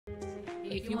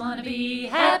If you want to be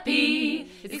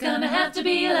happy, it's gonna have to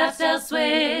be a lifestyle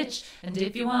switch. And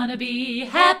if you want to be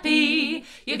happy,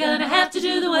 you're gonna have to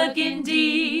do the work in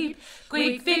deep.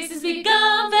 Quick fixes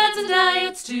become fads and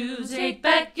diets to take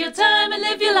back your time and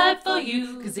live your life for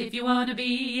you. Cause if you want to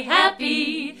be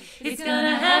happy, it's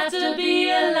gonna have to be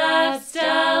a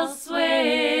lifestyle switch.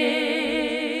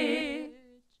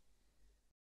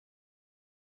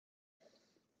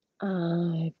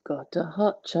 I've got a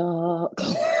hot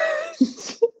chocolate.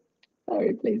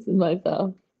 Very pleased with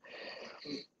myself.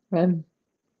 So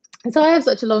I have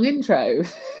such a long intro.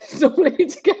 Normally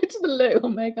to go to the loo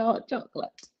and make a hot chocolate.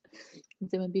 I'm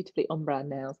doing beautifully on brand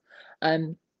nails.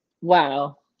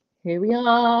 Wow, here we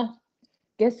are.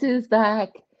 Guess who's back?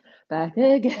 Back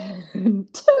again. 2 in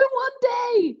 1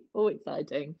 day. Oh,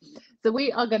 exciting. So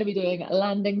we are going to be doing a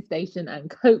landing station and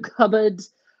coat cupboard.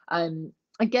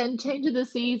 Again, change of the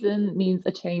season means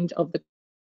a change of the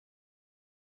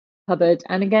cupboard.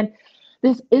 And again,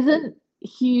 this isn't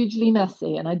hugely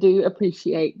messy, and I do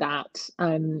appreciate that.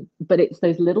 But it's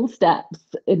those little steps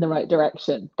in the right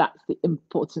direction. That's the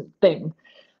important thing.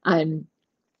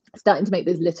 Starting to make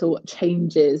those little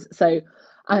changes. So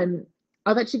I've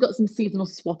actually got some seasonal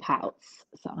swap outs.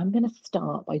 So I'm going to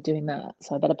start by doing that.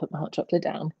 So I better put my hot chocolate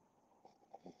down.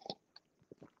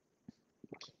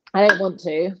 I don't want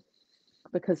to,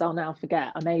 because I'll now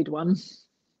forget I made one.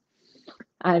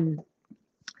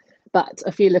 But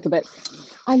a few little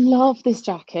bits. I love this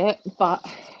jacket, but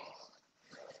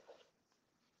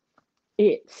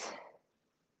it's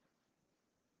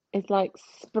like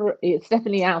it's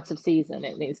definitely out of season.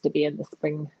 It needs to be in the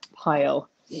spring pile.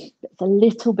 It's a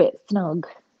little bit snug.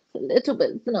 It's a little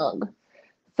bit snug.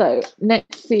 So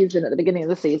next season, at the beginning of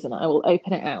the season, I will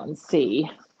open it out and see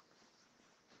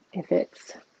if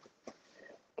it's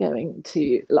going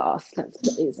to last. Let's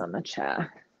put these on the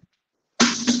chair.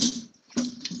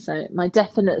 So my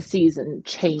definite season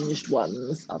changed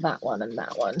ones are that one and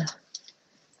that one.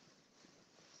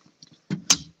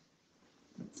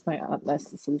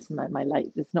 This is my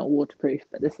light. It's not waterproof,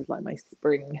 but this is like my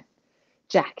spring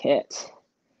jacket.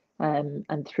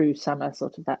 And through summer,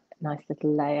 sort of that nice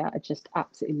little layer. I just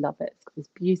absolutely love it. It's got these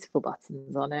beautiful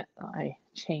buttons on it that I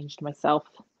changed myself.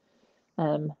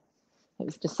 It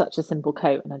was just such a simple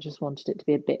coat, and I just wanted it to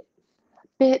be a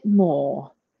bit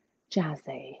more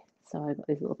jazzy. So I got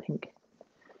these little pink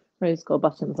rose gold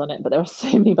buttons on it, but there are so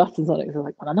many buttons on it because there's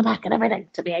like one on the back and everything.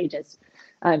 Took me ages.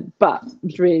 But I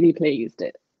was really pleased.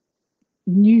 It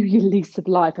new lease of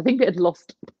life. I think it had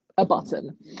lost a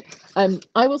button.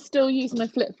 I will still use my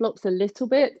flip-flops a little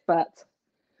bit, but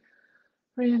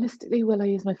realistically, will I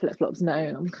use my flip-flops? No,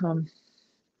 I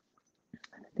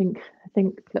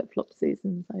think flip-flop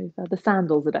season's over. The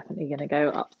sandals are definitely going to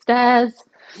go upstairs,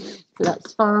 so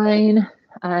that's fine.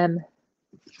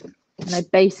 And I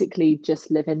basically just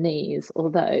live in these,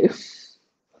 although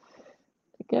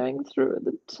going through at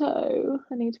the toe,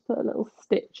 I need to put a little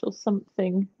stitch or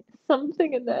something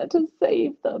in there to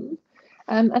save them.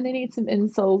 And they need some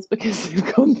insoles because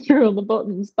they've gone through on the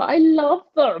bottoms, but I love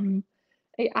them.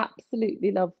 I absolutely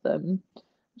love them. I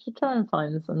should try and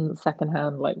find some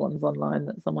secondhand like ones online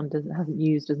that someone hasn't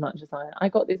used as much as I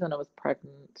got these when I was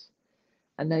pregnant,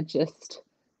 and they've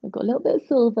got a little bit of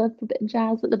silver for a bit of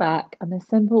jazz at the back, and they're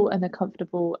simple and they're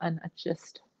comfortable, and I've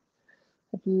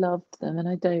loved them, and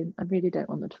I really don't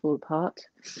want them to fall apart.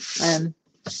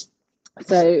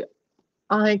 So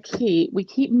we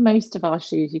keep most of our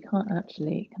shoes. You can't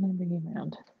actually, can I bring you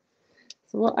around?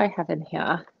 So what I have in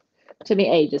here, it took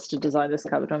me ages to design this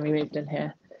cupboard when we moved in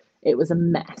here. It was a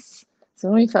mess. So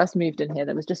when we first moved in here,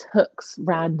 there was just hooks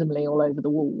randomly all over the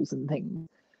walls and things,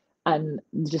 and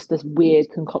just this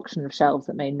weird concoction of shelves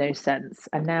that made no sense.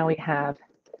 And now we have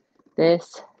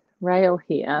this rail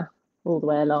here all the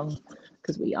way along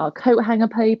because we are coat hanger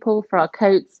people for our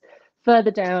coats.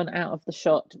 Further down out of the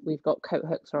shot, we've got coat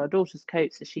hooks for our daughter's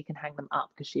coats so she can hang them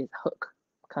up because she's a hook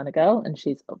kind of girl and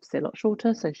she's obviously a lot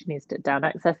shorter, so she needs to down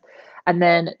access. And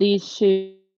then these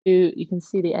shoes, you can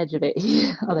see the edge of it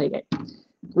here. Oh, there you go.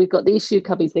 We've got these shoe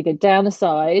cubbies. They go down the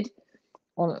side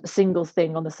on a single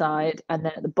thing on the side, and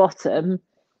then at the bottom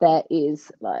there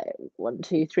is like 1,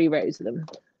 2, 3 rows of them.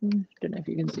 Don't know if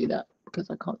you can see that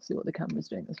because I can't see what the camera's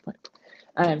doing at this point.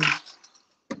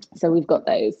 So we've got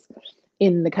those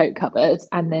in the coat cupboard,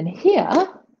 and then here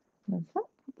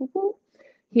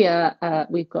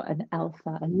we've got an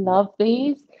Alpha. I love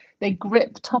these. They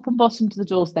grip top and bottom to the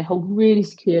door, so they hold really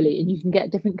securely, and you can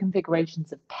get different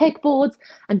configurations of pegboards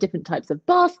and different types of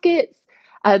baskets.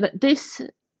 I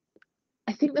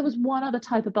think there was one other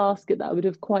type of basket that I would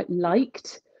have quite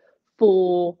liked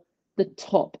for the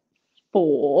top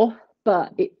 4,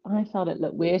 but I felt it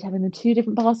looked weird having the two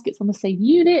different baskets on the same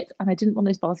unit, and I didn't want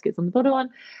those baskets on the bottom one.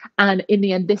 And in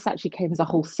the end, this actually came as a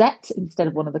whole set instead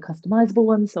of one of the customizable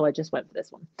ones, so I just went for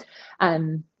this one.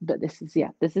 But this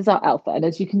is our Alpha, and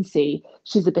as you can see,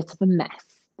 she's a bit of a mess.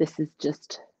 This is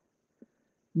just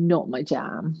not my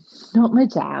jam, not my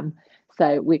jam.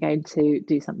 So we're going to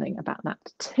do something about that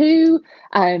too.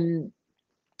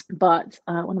 But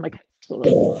one of my coats is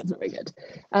not very good.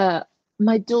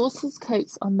 My daughter's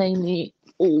coats are mainly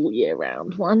all year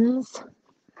round ones.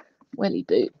 Welly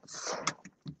boots.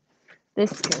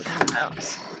 This can come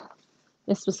out.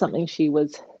 This was something she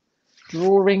was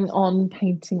drawing on,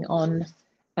 painting on,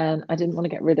 and I didn't want to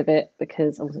get rid of it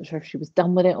because I wasn't sure if she was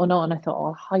done with it or not. And I thought,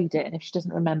 I'll hide it, and if she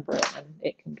doesn't remember it, then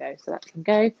it can go. So that can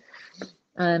go.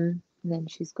 And then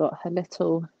she's got her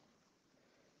little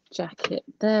jacket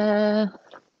there.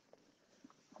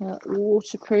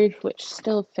 Waterproof, which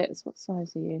still fits. What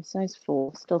size are you? Size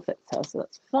 4. Still fits her, so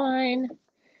that's fine.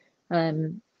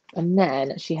 And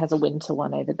then she has a winter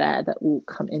one over there that will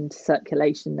come into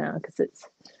circulation now because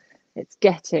it's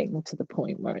getting to the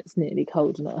point where it's nearly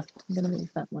cold enough. I'm going to move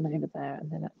that one over there,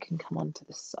 and then it can come onto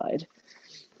this side.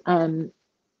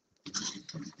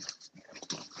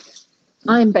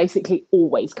 I'm basically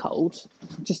always cold,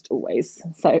 just always.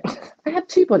 So I have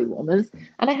 2 body warmers,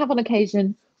 and I have on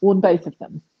occasion worn both of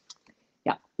them.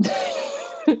 Yeah,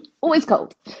 always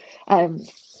cold.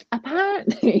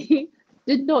 Apparently,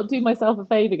 did not do myself a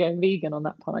favour going vegan on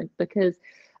that point because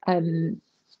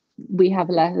we have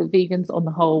less vegans on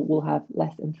the whole will have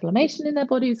less inflammation in their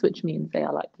bodies, which means they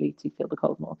are likely to feel the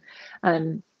cold more.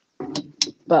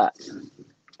 But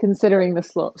considering the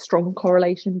strong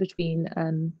correlation between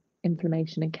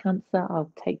inflammation and cancer,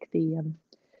 I'll take the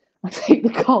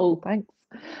cold, thanks.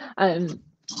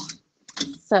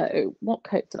 So what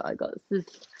coat did I got? This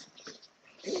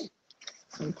is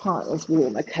some part of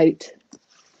warmer coat.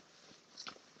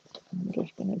 I'm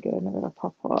just gonna go and I'm gonna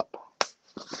pop up.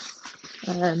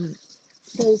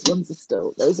 Those ones are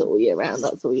still, those are all year round,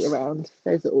 that's all year round,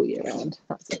 those are all year round,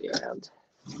 that's all year round.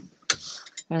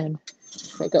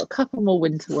 So I've got a couple more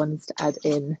winter ones to add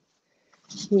in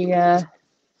here.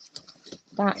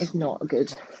 That is not a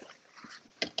good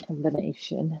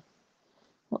combination.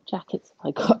 What jackets have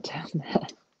I got down there?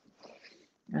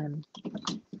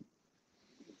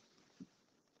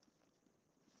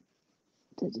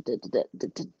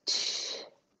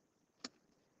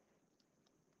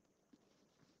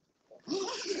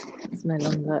 It's no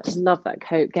longer. I love that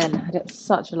coat again. I had it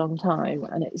such a long time,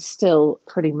 and it still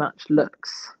pretty much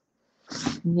looks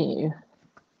new.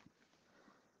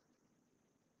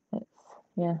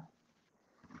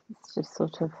 It's just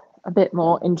sort of a bit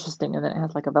more interesting, and then it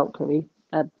has like a Velcro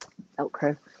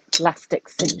elastic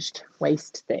cinched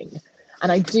waist thing.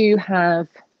 And I do have,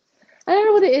 I don't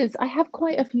know what it is. I have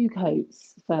quite a few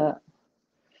coats for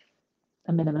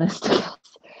a minimalist class,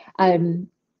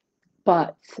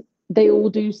 but they all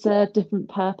do serve different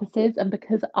purposes. And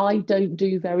because I don't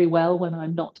do very well when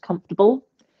I'm not comfortable,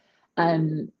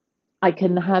 I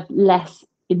can have less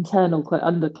internal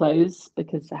underclothes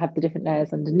because I have the different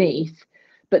layers underneath.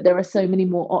 But there are so many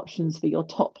more options for your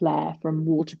top layer, from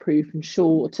waterproof and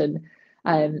short, and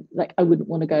like I wouldn't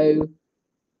want to go,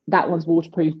 that one's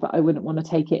waterproof, but I wouldn't want to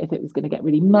take it if it was going to get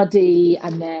really muddy.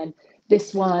 And then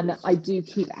this one I do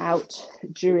keep out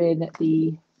during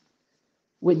the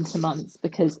winter months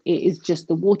because it is just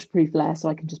the waterproof layer, so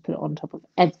I can just put it on top of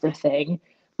everything,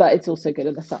 but it's also good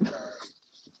in the summer.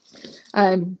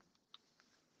 And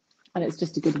it's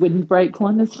just a good windbreak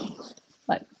one as well.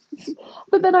 Like,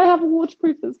 but then I have a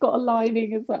waterproof that's got a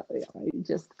lining as well.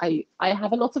 I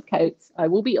have a lot of coats, I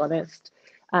will be honest.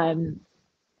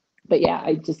 But yeah,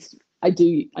 I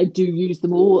do use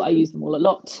them all. I use them all a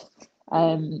lot.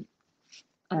 And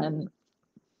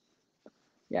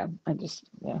yeah, it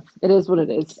is what it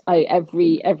is.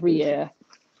 Every year,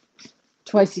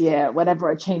 twice a year,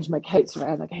 whenever I change my coats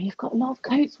around, I go, "You've got a lot of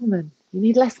coats, woman. You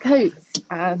need less coats."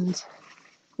 And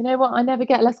you know what? I never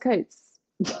get less coats.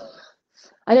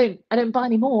 I don't buy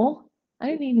any more. I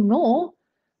don't need any more.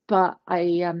 But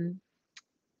I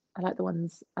like the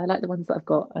ones that I've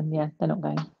got, and yeah, they're not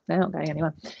going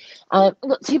anywhere. I've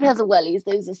got 2 pairs of wellies.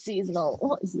 Those are seasonal.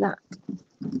 What is that?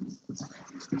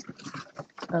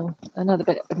 Oh, another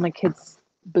bit of my kids'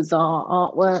 bizarre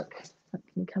artwork that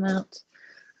can come out.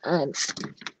 And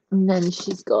then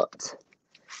she's got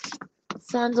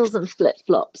sandals and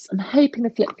flip-flops. I'm hoping the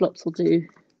flip-flops will do.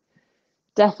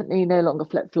 Definitely no longer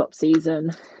flip-flop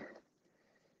season.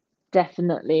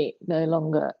 Definitely no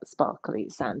longer sparkly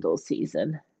sandal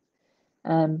season.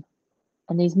 And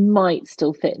these might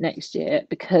still fit next year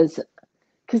because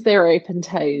because they're open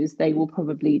toes, they will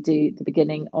probably do the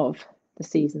beginning of the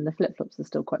season. The flip-flops are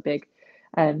still quite big.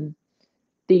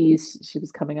 These she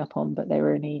was coming up on, but they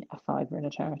were only a £5 in a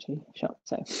charity shop,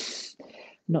 so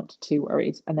not too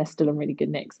worried. And they're still in really good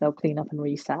nicks. They'll clean up and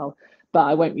resell, but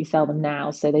I won't resell them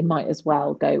now, so they might as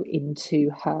well go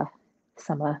into her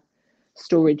summer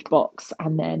storage box,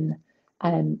 and then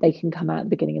they can come out at the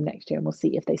beginning of next year and we'll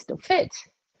see if they still fit.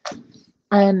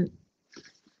 Then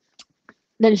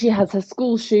she has her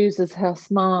school shoes as her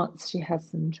smarts. She has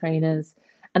some trainers,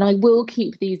 and I will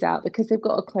keep these out because they've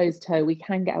got a closed toe. We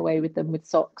can get away with them with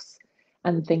socks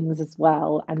and things as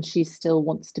well. And she still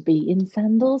wants to be in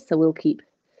sandals, so we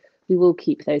will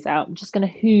keep those out. I'm just going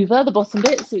to hoover the bottom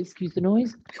bit, so excuse the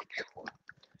noise.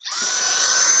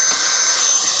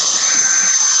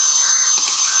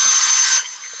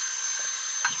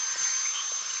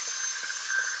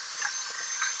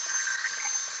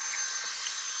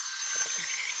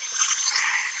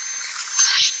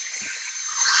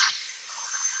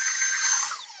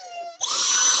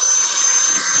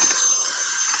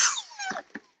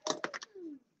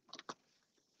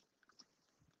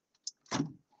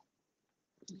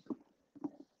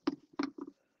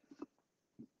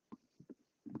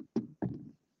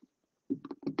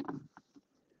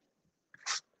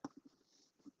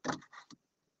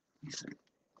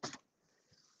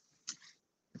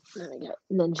 There we go.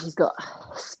 And then she's got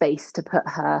space to put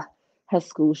her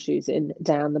school shoes in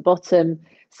down the bottom.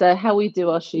 So how we do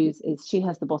our shoes is she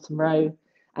has the bottom row,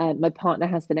 my partner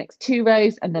has the next 2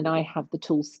 rows, and then I have the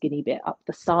tall skinny bit up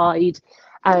the side.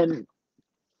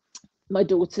 My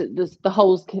daughter, the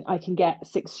holes I can get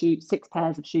 6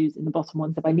 pairs of shoes in the bottom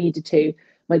ones if I needed to.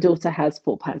 My daughter has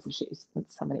 4 pairs of shoes.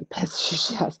 That's how many pairs of shoes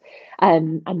she has.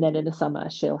 And then in the summer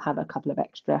she'll have a couple of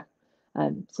extra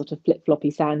sort of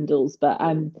flip-floppy sandals, but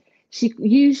she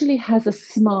usually has a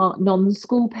smart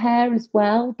non-school pair as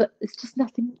well, but it's just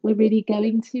nothing we're really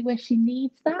going to where she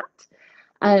needs that.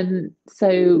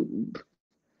 So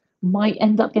might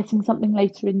end up getting something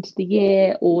later into the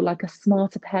year, or like a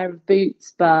smarter pair of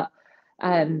boots, but we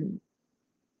haven't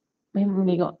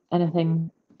really got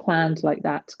anything planned like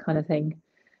that kind of thing.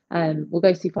 We'll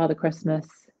go see Father Christmas,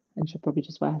 and she'll probably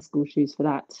just wear her school shoes for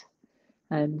that,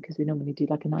 because we normally do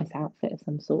like a nice outfit of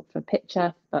some sort for a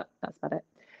picture, but that's about it.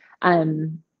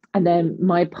 And then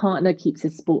my partner keeps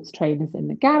his sports trainers in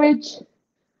the garage.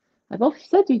 I've often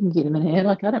said you can keep them in here,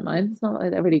 like I don't mind. It's not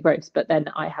like they're really gross, but then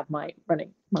I have my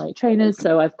trainers,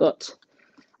 so I've got,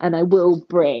 and I will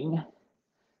bring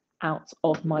out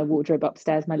of my wardrobe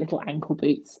upstairs my little ankle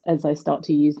boots as I start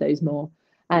to use those more.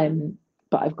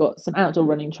 But I've got some outdoor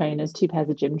running trainers, 2 pairs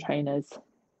of gym trainers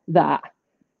that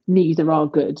neither are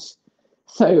good.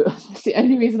 So it's the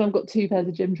only reason I've got 2 pairs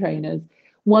of gym trainers.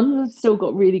 One has still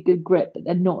got really good grip, but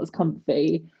they're not as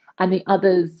comfy, and the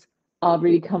others are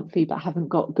really comfy but haven't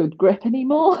got good grip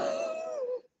anymore.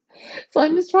 So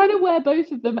I'm just trying to wear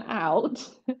both of them out,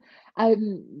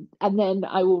 and then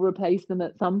I will replace them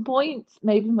at some point.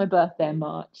 Maybe my birthday in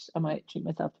March, I might treat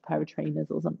myself to a pair of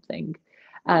trainers or something.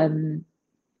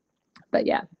 But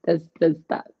yeah, there's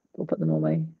that. We'll put them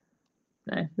away.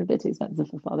 No, they're a bit too expensive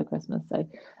for Father Christmas. So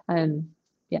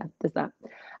yeah, there's that.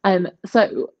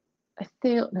 So I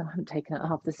feel, no, I haven't taken out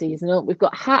half the seasonal. We've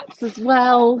got hats as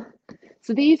well.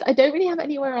 So these, I don't really have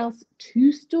anywhere else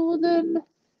to store them.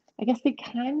 I guess they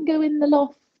can go in the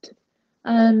loft.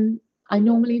 I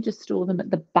normally just store them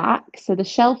at the back. So the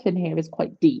shelf in here is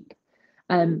quite deep.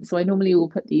 So I normally will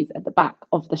put these at the back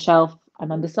of the shelf.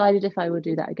 I'm undecided if I will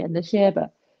do that again this year,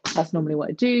 but that's normally what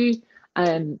I do.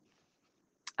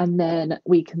 And then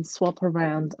we can swap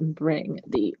around and bring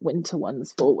the winter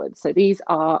ones forward. So these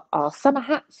are our summer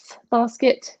hats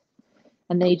basket,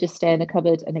 and they just stay in the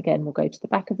cupboard. And again, we'll go to the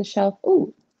back of the shelf.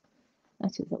 Oh,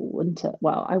 that is a winter.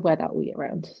 Well, I wear that all year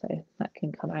round, so that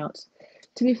can come out.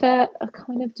 To be fair, I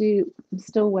kind of do. I'm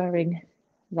still wearing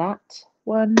that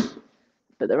one,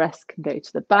 but the rest can go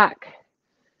to the back.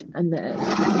 And then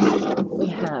we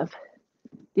have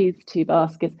these 2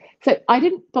 baskets. So I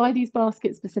didn't buy these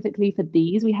baskets specifically for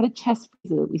these. We had a chest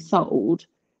freezer that we sold,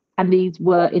 and these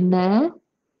were in there,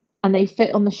 and they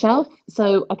fit on the shelf,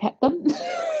 so I kept them.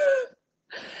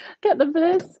 Kept them for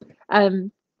this.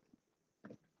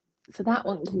 So that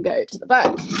one can go to the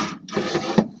back.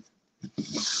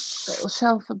 Little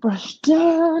shelf for brush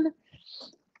down,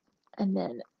 and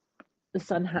then the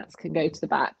sun hats can go to the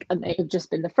back, and they have just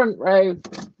been the front row.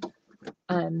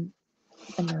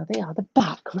 And now they are the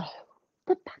back row.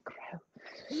 The back row.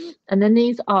 And then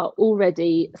these are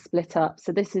already split up.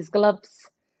 So this is gloves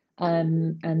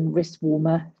and wrist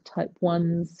warmer type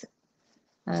ones.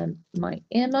 My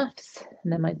earmuffs.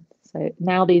 And then so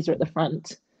now these are at the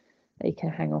front. They can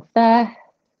hang off there.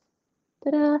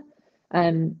 Ta-da!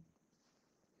 And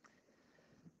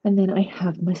then I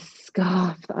have my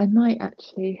scarf that I might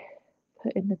actually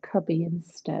put in the cubby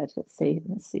instead. Let's see.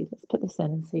 Let's put this in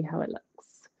and see how it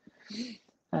looks.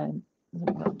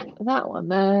 That one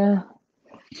there.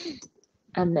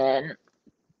 And then,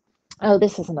 oh,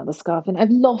 this is another scarf. And I've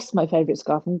lost my favourite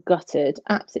scarf. I'm gutted,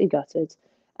 absolutely gutted.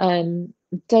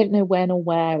 Don't know when or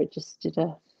where. It just did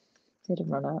a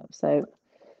run up. So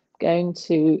going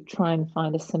to try and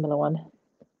find a similar one.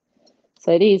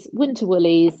 So these winter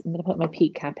woolies, I'm going to put my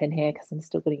peak cap in here because I'm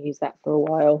still going to use that for a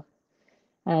while.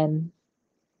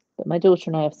 But my daughter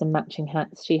and I have some matching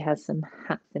hats. She has some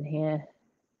hats in here.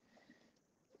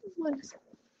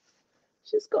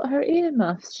 She's got her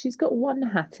earmuffs. She's got one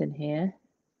hat in here.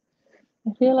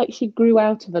 I feel like she grew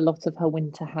out of a lot of her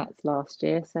winter hats last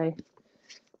year, so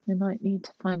I might need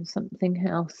to find something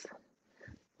else.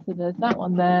 So there's that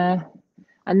one there.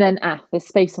 And then, there's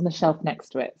space on the shelf next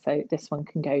to it. So this one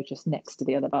can go just next to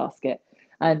the other basket.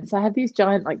 So I have these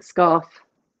giant like scarf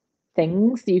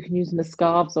things. So you can use them as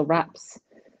scarves or wraps.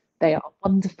 They are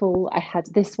wonderful. I had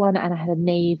this one and I had a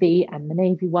navy, and the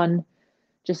navy one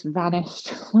just vanished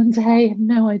one day. I had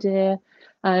no idea.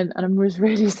 And I was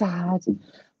really sad.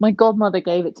 My godmother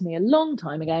gave it to me a long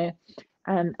time ago.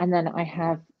 And then I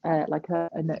have like a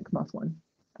neck muff one,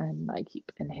 and I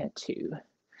keep in here too.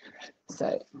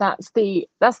 So that's the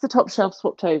top shelf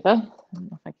swapped over. I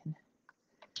don't know if I can.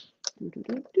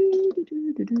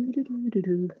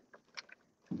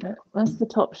 That's the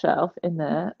top shelf in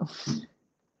there.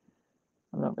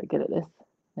 I'm not very good at this.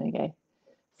 There you go.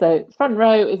 So front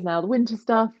row is now the winter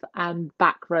stuff, and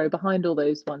back row behind all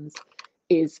those ones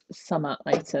is summer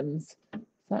items. So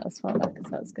that's as far back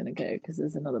as that's going to go, because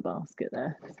there's another basket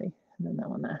there. See, and then that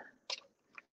one there.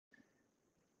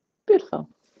 Beautiful.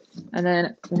 And then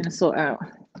I'm going to sort out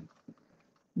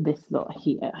this lot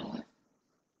here.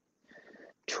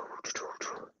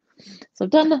 So I've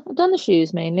done the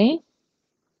shoes mainly.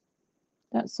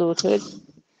 That's sorted.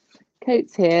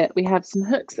 Coats here. We have some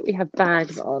hooks that we have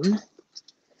bags on.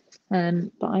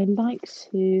 But I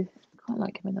quite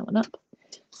like having that one up.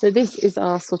 So this is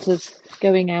our sort of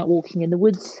going out walking in the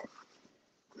woods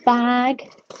bag.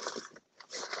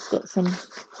 It's got some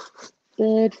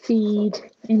bird feed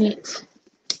in it.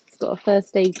 It's got a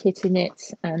first aid kit in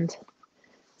it, and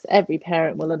so every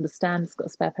parent will understand it's got a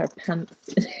spare pair of pants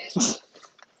in it.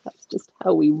 That's just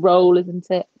how we roll, isn't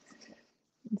it?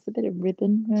 It's a bit of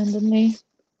ribbon randomly.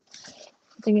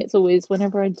 I think it's always,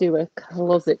 whenever I do a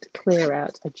closet clear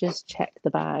out, I just check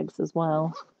the bags as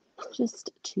well, just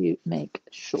to make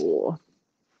sure.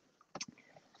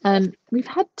 We've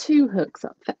had 2 hooks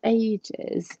up for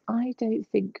ages. I don't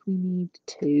think we need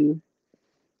 2.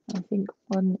 I think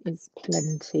 1 is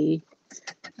plenty.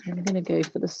 I'm going to go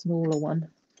for the smaller one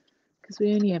because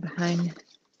we only ever hang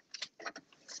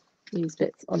these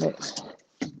bits on it.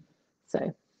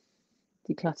 So,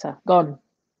 declutter, gone.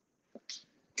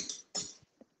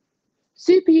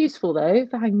 Super useful though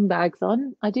for hanging bags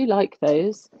on. I do like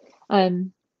those.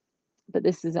 But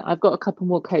this is, I've got a couple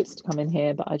more coats to come in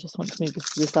here, but I just want to move this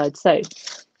to the side. So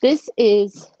this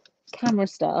is camera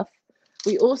stuff.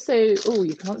 We also, oh,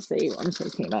 you can't see what I'm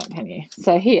talking about, can you?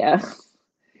 So here,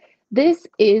 this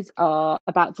is our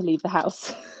about to leave the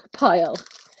house pile.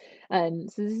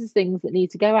 So this is things that need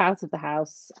to go out of the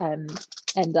house and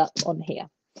end up on here.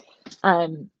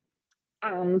 And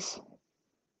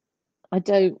I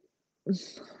don't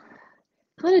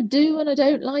kind of do and I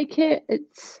don't like it.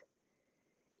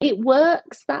 It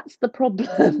works, that's the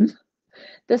problem.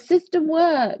 The system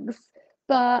works,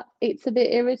 but it's a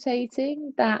bit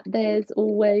irritating that there's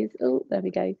always, oh, there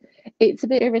we go. It's a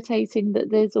bit irritating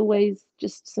that there's always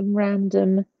just some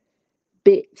random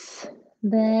bits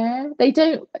there. They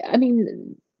don't, I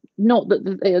mean, not that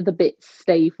the bits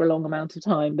stay for a long amount of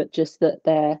time, but just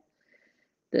that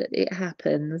it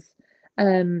happens.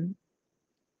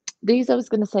 These I was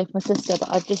going to say for my sister,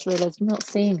 but I've just realised I'm not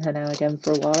seeing her now again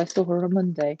for a while. I saw her on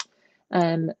Monday.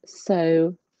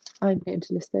 So I'm going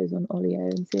to list those on Olio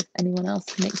and see if anyone else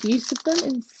can make use of them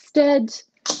instead.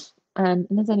 And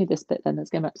there's only this bit then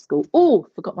that's going back to school. Oh,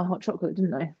 forgot my hot chocolate,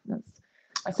 didn't I?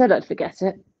 I said I'd forget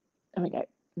it. There we go.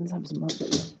 Let's have some hot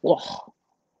chocolate. Oh.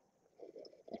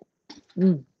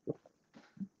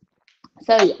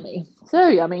 So yummy. So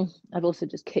yummy. I've also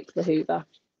just kicked the Hoover.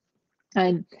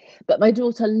 But my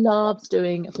daughter loves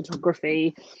doing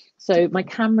photography. So my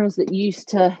cameras that used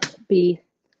to be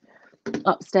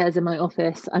upstairs in my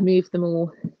office, I moved them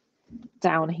all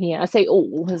down here. I say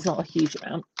all, there's not a huge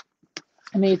amount.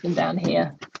 I moved them down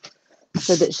here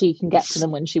so that she can get to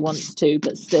them when she wants to,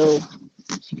 but still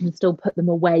she can still put them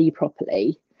away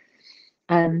properly.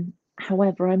 And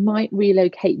However, I might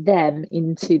relocate them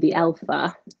into the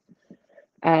alpha.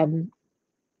 And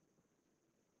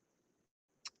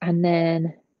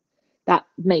then that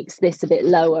makes this a bit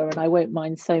lower, and I won't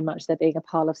mind so much there being a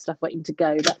pile of stuff waiting to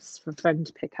go. That's for a friend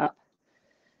to pick up.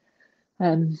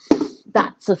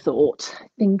 That's a thought. I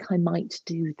think I might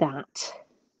do that.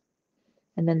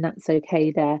 And then that's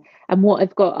okay there. And what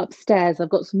I've got upstairs, I've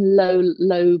got some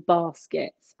low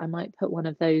baskets. I might put one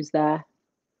of those there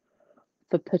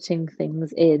for putting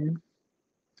things in.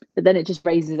 But then it just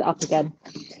raises it up again.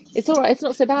 It's all right. It's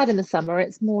not so bad in the summer.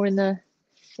 It's more in the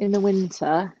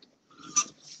winter.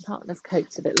 Partner's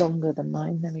coat's a bit longer than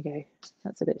mine. There we go.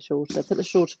 That's a bit shorter. Put the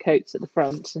shorter coats at the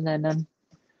front, and then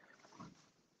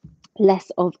less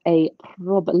of a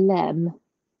problem.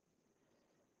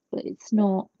 But it's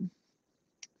not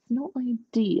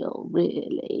ideal,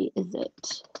 really, is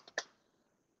it?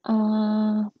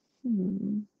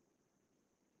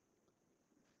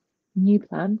 New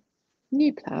plan.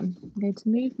 I'm going to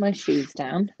move my shoes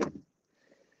down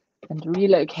and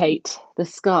relocate the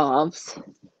scarves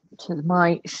to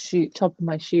my top of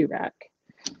my shoe rack.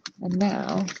 And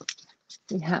now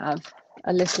we have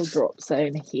a little drop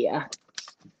zone here.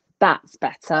 That's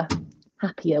better.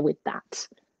 Happier with that.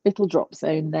 Little drop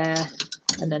zone there.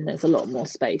 And then there's a lot more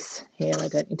space here. I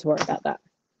don't need to worry about that.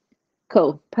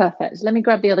 Cool. Perfect. Let me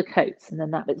grab the other coats, and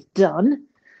then that bit's done.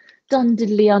 Done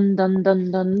diddly undone,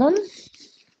 done.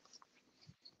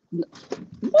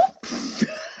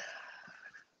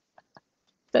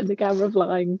 Send the camera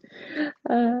flying.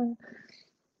 Does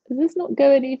this not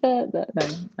go any further?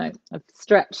 No. I've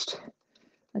stretched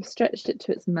it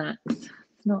to its max. It's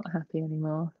not happy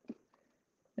anymore.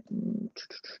 This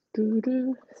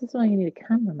is why you need a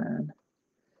cameraman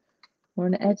or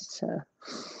an editor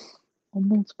on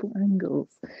multiple angles.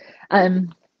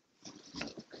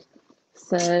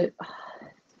 So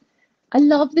I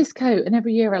love this coat, and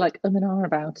every year I like and ah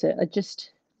about it. I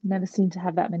just never seem to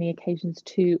have that many occasions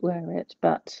to wear it,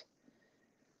 but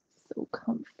so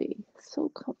comfy.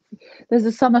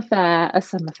 There's an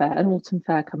autumn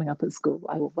fair coming up at school.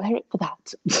 I will wear it for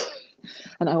that.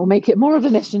 And I will make it more of a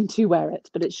mission to wear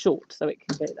it, but it's short, so it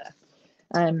can go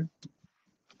there.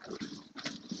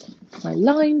 My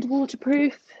lined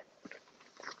waterproof.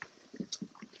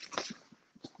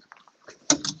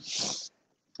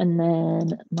 And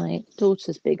then my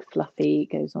daughter's big fluffy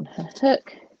goes on her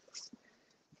hook. That's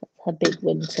her big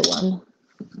winter one.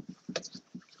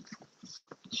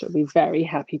 She'll be very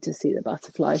happy to see the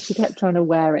butterfly. She kept trying to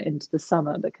wear it into the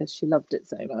summer because she loved it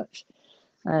so much.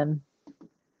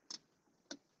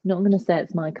 Not going to say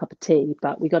it's my cup of tea,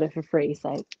 but we got it for free,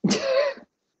 so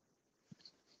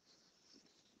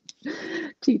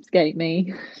cheapskate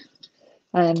me.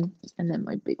 And then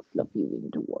my big fluffy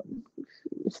winter one.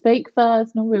 It's fake fur,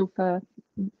 it's not real fur.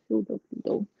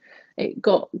 It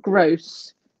got gross.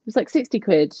 It was like 60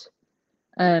 quid.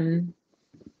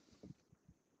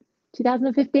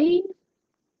 2015?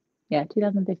 Yeah,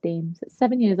 2015. So it's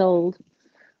 7 years old.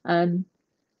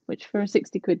 Which for a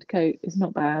 60 quid coat is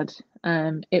not bad.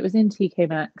 It was in TK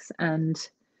Maxx, and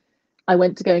I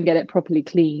went to go and get it properly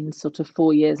cleaned sort of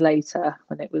 4 years later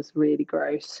when it was really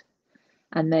gross.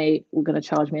 And they were going to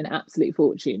charge me an absolute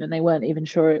fortune, and they weren't even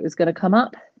sure it was going to come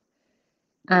up.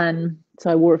 And so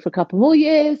I wore it for a couple more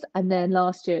years, and then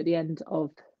last year at the end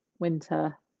of the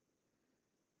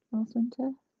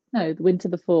winter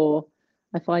before,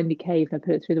 I finally caved. I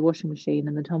put it through the washing machine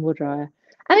and the tumble dryer,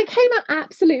 and it came out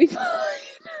absolutely fine.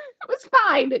 It was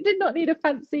fine. It did not need a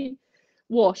fancy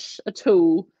wash at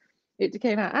all. It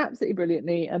came out absolutely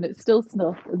brilliantly, and it's still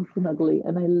snuffed and snuggly,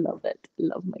 and I love it.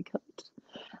 Love my coat.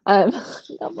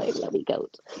 Love my lovely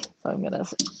coat. So I'm gonna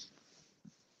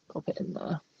pop it in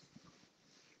there.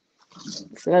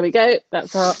 So there we go.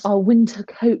 That's our winter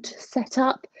coat set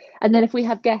up. And then if we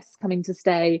have guests coming to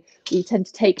stay, we tend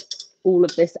to take all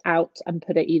of this out and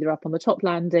put it either up on the top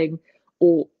landing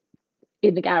or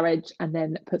in the garage, and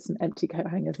then put some empty coat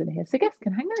hangers in here so guests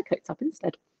can hang their coats up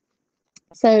instead.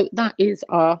 So that is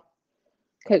our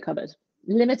coat cupboard.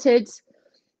 Limited.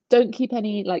 Don't keep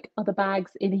any like other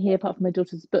bags in here apart from my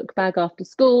daughter's book bag after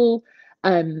school.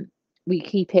 We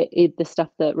keep it in the stuff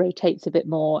that rotates a bit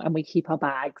more, and we keep our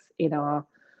bags in our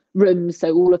rooms.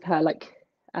 So all of her like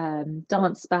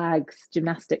dance bags,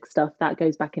 gymnastic stuff, that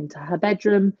goes back into her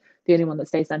bedroom. The only one that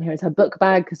stays down here is her book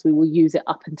bag, because we will use it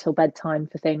up until bedtime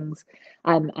for things,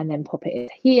 and then pop it in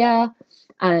here.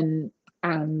 And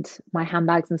my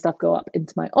handbags and stuff go up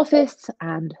into my office,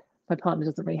 and my partner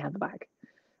doesn't really have a bag.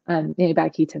 The only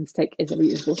bag he tends to take is a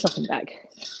reusable shopping bag,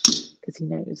 because he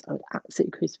knows I would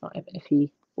absolutely crucify him if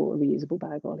he bought a reusable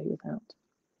bag while he was out.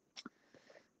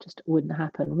 Just wouldn't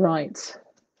happen. Right.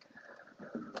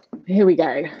 here we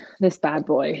go. This bad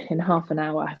boy in half an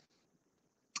hour.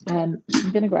 I'm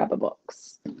going to grab a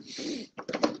box.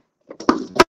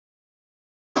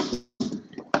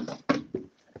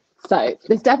 So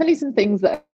there's definitely some things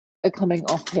that are coming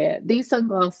off here. These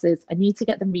sunglasses, I need to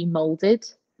get them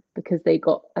remolded because they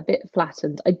got a bit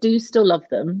flattened. I do still love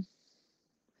them,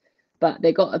 but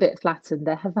they got a bit flattened.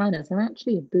 They're Havanas. They're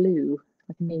actually a blue,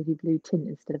 like a navy blue tint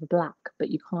instead of a black, but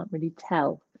you can't really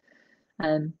tell.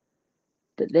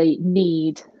 But they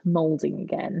need molding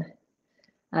again.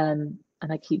 And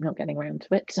I keep not getting around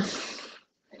to it.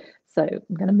 So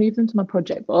I'm going to move them to my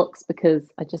project box because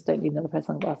I just don't need another pair of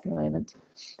sunglasses at the moment.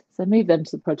 So move them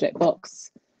to the project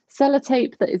box.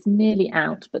 Sellotape that is nearly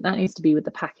out, but that needs to be with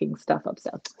the packing stuff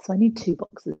upstairs. So I need 2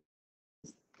 boxes.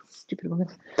 Stupid woman.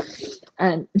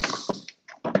 And so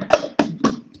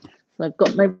I've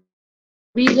got my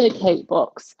relocate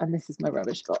box, and this is my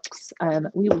rubbish box.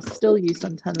 We will still use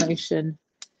suntan lotion.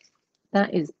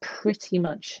 That is pretty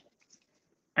much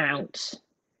out.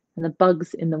 And the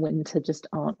bugs in the winter just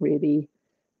aren't really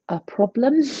a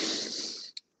problem.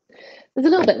 There's a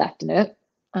little bit left in it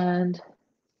and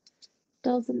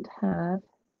doesn't have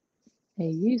a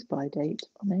use by date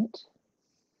on it.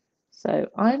 So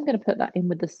I'm going to put that in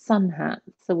with the sun hat.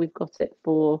 So we've got it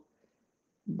for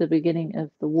the beginning of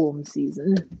the warm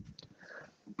season.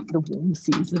 The warm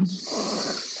season.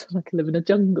 Like I live in a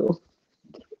jungle.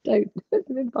 Don't live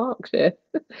in Berkshire.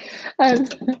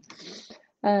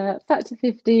 Factor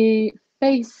 50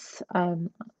 face.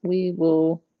 We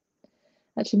will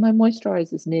actually, my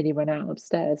moisturizer's nearly run out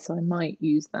upstairs, so I might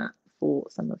use that for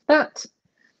some of that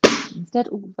instead.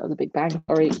 Oh, that was a big bang,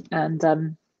 sorry. And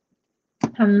hand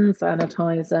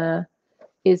sanitizer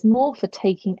is more for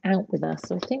taking out with us,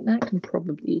 so I think that can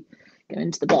probably go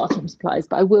into the bathroom supplies,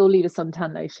 but I will leave a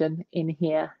suntan lotion in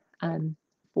here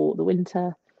for the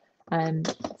winter. So I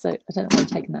don't know why I'm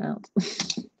taking that out.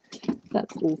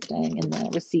 That's all staying in there.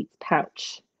 Receipts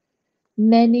pouch.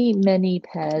 Many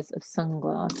pairs of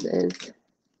sunglasses.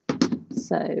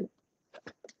 So I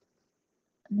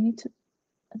need to.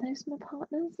 Are those my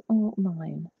partner's or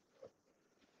mine?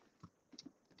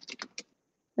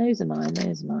 Those are mine.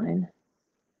 Those are mine.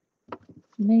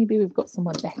 Maybe we've got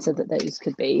someone better that those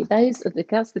could be. Those are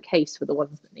that's the case for the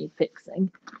ones that need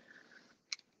fixing.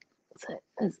 So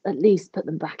let's at least put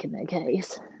them back in their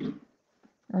case.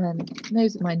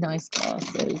 Those are my nice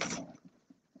glasses.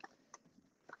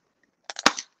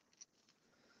 I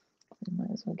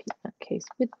might as well keep that case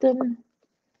with them.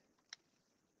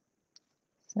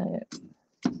 So it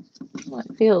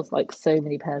feels like so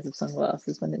many pairs of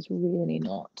sunglasses when it's really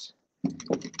not.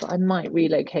 But I might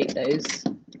relocate those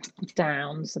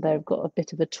down so they've got a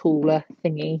bit of a taller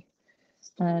thingy.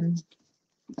 And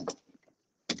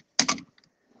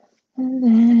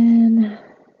then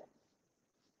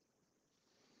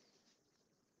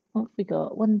what have we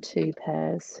got? 1, 2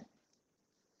 pairs.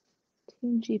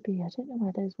 Team GB. I don't know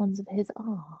where those ones of his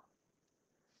are.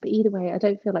 But either way, I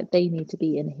don't feel like they need to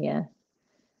be in here.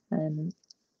 And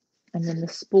then the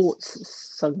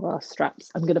sports sunglass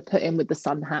straps I'm going to put in with the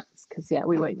sun hats because, yeah,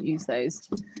 we won't use those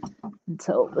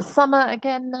until the summer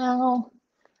again now.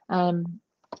 I'm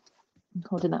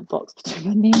holding that box between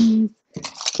my knees.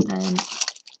 And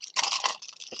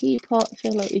key pot, I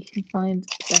feel like we can find a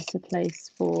better place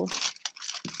for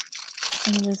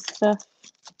some of this stuff.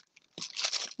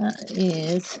 That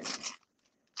is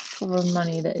for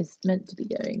money that is meant to be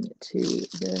going to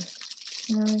the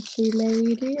charity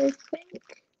lady, I think.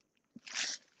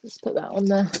 Let's put that on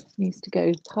the needs to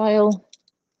go pile.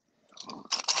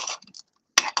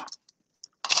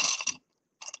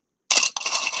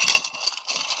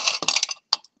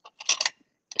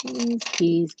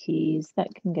 Keys.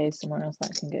 That can go somewhere else.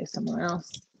 That can go somewhere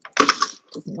else.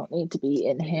 Does not need to be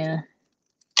in here.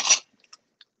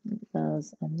 It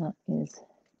does, and that is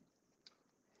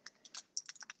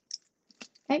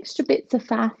extra bits of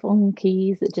faff on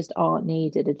keys that just aren't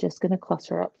needed are just going to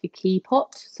clutter up your key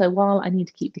pot. So while I need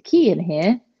to keep the key in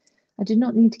here, I do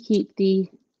not need to keep the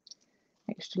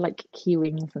extra like key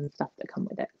rings and stuff that come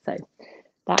with it. So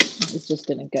that is just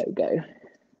going to go.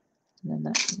 And then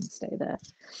that can stay there.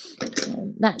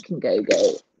 And that can go.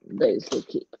 Those will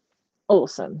keep.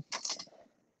 Awesome.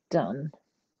 Done.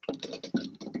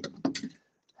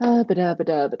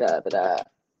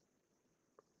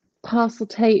 Parcel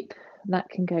tape. That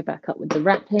can go back up with the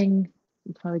wrapping.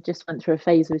 I just went through a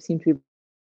phase where we seem to be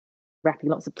wrapping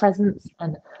lots of presents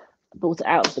and brought it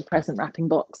out of the present wrapping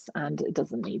box, and it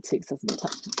doesn't need to because it hasn't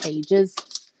touched in ages.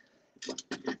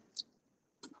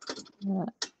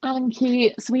 Allen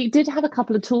key. So we did have a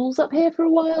couple of tools up here for a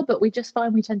while, but we just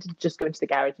find we tend to just go into the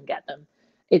garage and get them.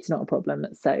 It's not a problem.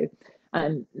 So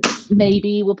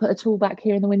Maybe we'll put a tool back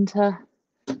here in the winter,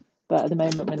 but at the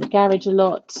moment we're in the garage a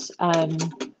lot.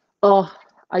 Oh,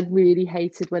 I really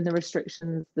hated when the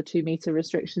 2-meter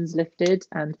restrictions lifted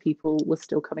and people were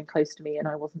still coming close to me and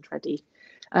I wasn't ready.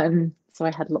 So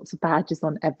I had lots of badges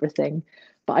on everything,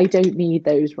 but I don't need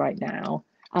those right now.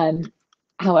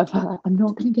 However, I'm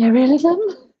not going to get rid of them.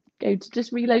 Going to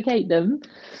just relocate them.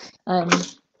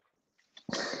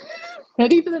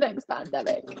 Ready for the next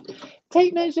pandemic.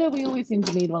 Tape measure, we always seem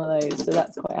to need one of those, so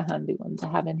that's quite a handy one to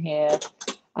have in here.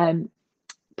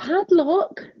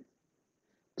 Padlock,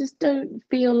 just don't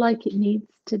feel like it needs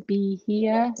to be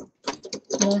here.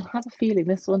 I have a feeling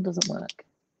this one doesn't work.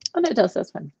 Oh no, it does,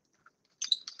 that's fine.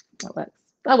 That works.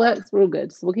 That works, we're all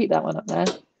good. So we'll keep that one up there.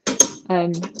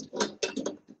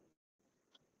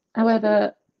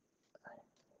 However,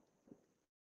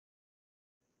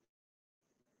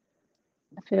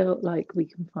 I feel like we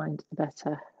can find a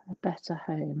better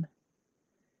home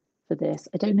for this.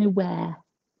 I don't know where,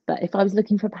 but if I was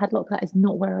looking for a padlock, that is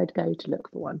not where I'd go to look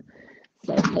for one.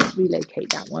 So let's relocate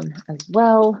that one as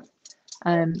well.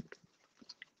 And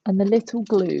the little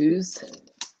glues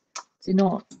are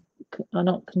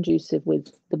not conducive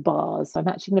with the bars. So I'm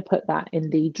actually going to put that in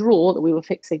the drawer that we were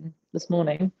fixing this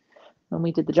morning when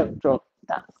we did the junk drawer.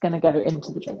 That's going to go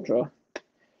into the junk drawer.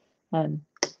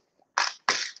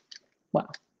 Well,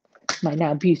 my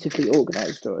now beautifully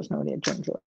organised drawer is not really a junk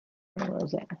drawer. Where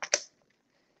is it?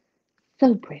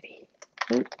 So pretty.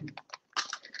 Oh,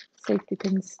 safety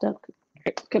pin stuck.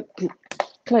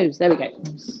 Close. There we go.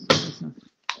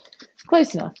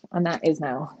 Close enough. And that is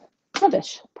now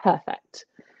rubbish. Perfect.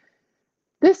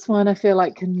 This one I feel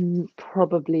like can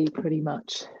probably pretty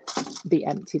much be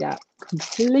emptied out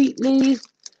completely.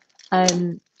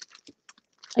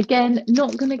 Again,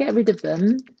 not going to get rid of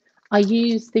them. I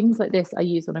use things like this. I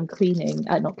use when I'm cleaning,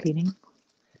 not cleaning,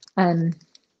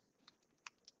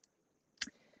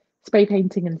 spray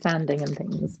painting and sanding and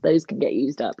things. Those can get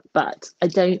used up, but I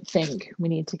don't think we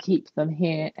need to keep them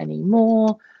here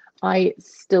anymore. I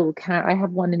still I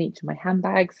have one in each of my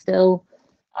handbags still,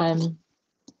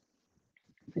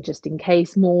 just in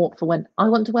case, more for when I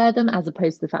want to wear them, as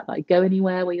opposed to the fact that I go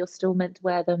anywhere where you're still meant to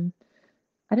wear them.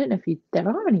 I don't know if there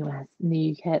are anywhere in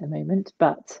the UK at the moment,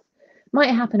 but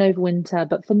might happen over winter.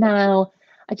 But for now,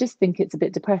 I just think it's a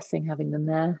bit depressing having them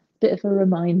there. Bit of a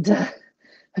reminder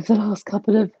of the last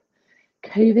couple of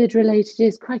COVID-related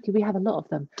years. Crikey, we have a lot of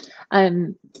them.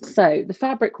 So the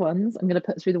fabric ones I'm going to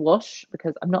put through the wash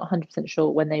because I'm not 100%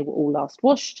 sure when they were all last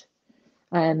washed.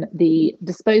 The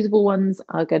disposable ones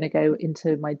are going to go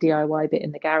into my DIY bit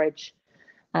in the garage.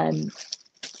 And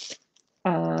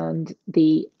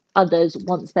the others,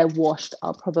 once they're washed,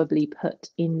 I'll probably put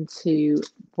into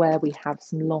where we have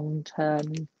some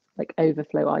long-term like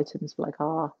overflow items for like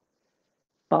our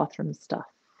bathroom stuff.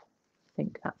 I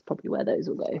think that's probably where those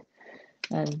will go.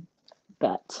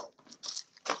 But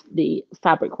the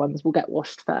fabric ones will get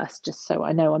washed first, just so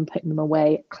I know I'm putting them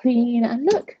away clean. And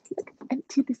look, I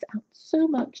emptied this out so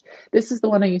much. This is the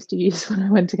one I used to use when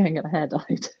I went to go and get my hair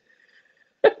dyed.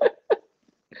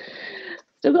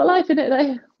 Still got life in it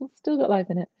though. Still got life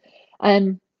in it.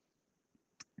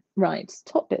 Right,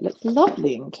 top bit looks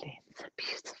lovely and clean. So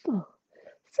beautiful.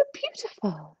 So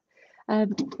beautiful. I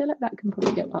feel like that can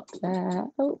probably go up there.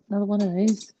 Oh, another one of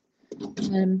those.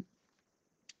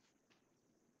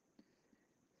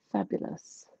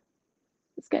 Fabulous.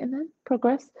 It's getting there,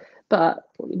 progress. But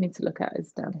what we need to look at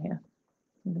is down here.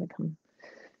 I'm going to come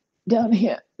down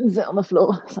here and sit on the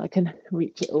floor so I can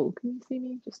reach it all. Can you see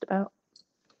me just about?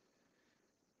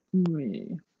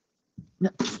 No.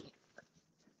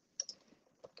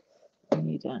 Bring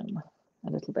you down a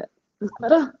little bit. Is that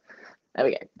better? There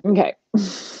we go. Okay.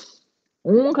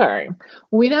 Okay.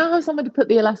 We now have somewhere to put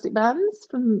the elastic bands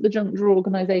from the junk drawer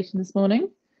organisation this morning.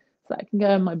 So I can go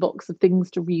in my box of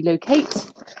things to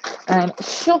relocate.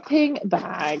 Shopping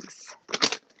bags.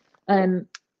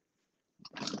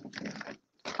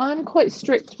 I'm quite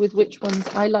strict with which ones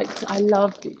I like. I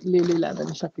love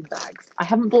Lululemon shopping bags. I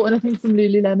haven't bought anything from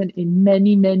Lululemon in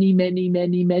many, many, many,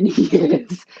 many, many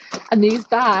years. And these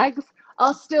bags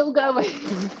are still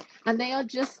going. And they are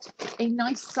just a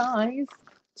nice size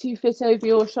to fit over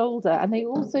your shoulder. And they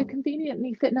also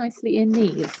conveniently fit nicely in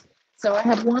these. So I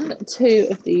have 1, 2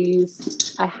 of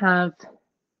these. I have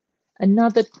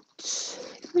another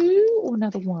 2 or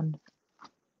another 1. I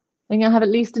think I have at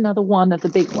least another 1 of the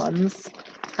big ones.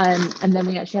 And then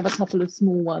we actually have a couple of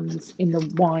small ones in the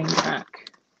wine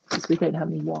rack because we don't have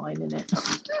any wine in it.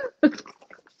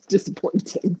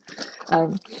 disappointing.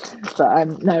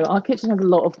 No, our kitchen has a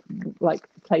lot of like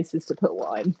places to put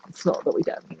wine. It's not that we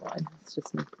don't need wine, it's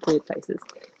just some weird places.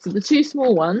 So the two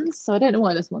small ones, so I don't know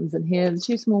why this one's in here. The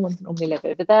two small ones normally live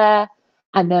over there.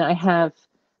 And then I have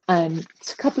a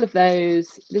couple of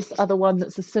those. This other one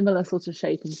that's a similar sort of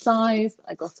shape and size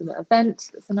I got in an event.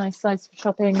 That's a nice size for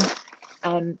shopping.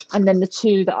 And then the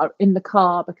two that are in the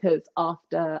car, because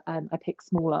after I pick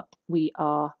small up, we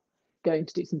are going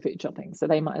to do some food shopping, so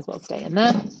they might as well stay in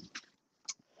there.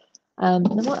 And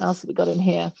then what else have we got in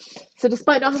here? So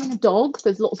despite not having a dog,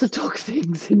 there's lots of dog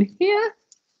things in here.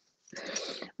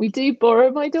 We do borrow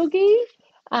my doggy,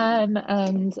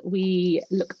 and we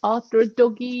look after a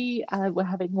doggy. We're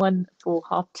having one for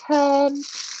half term,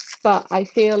 but I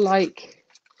feel like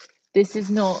this is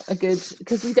not a good,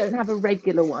 because we don't have a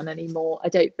regular one anymore. I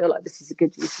don't feel like this is a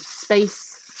good use of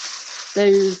space.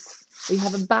 We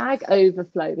have a bag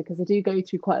overflow, because I do go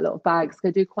through quite a lot of bags. I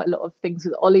do quite a lot of things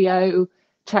with Olio,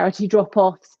 charity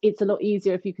drop-offs. It's a lot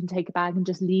easier if you can take a bag and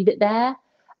just leave it there.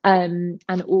 And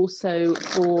also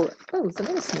for, there's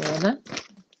another small one there.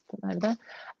 Put that over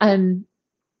there.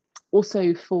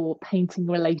 Also for painting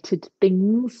related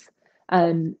things.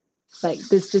 Like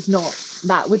there's just not,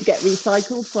 that would get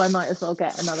recycled, so I might as well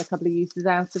get another couple of uses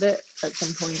out of it at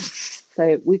some point.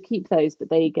 So we keep those, but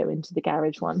they go into the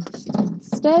garage one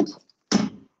instead.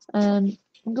 We've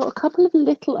got a couple of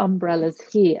little umbrellas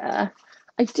here.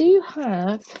 I do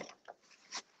have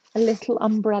a little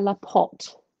umbrella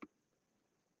pot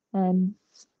that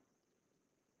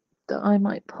I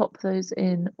might pop those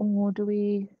in, or do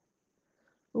we?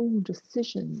 Oh,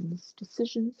 decisions.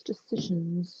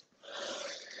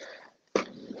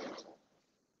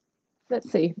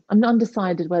 Let's see. I'm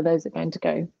undecided where those are going to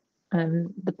go.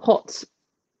 The pot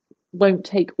won't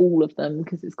take all of them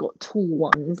because it's got tall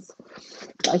ones.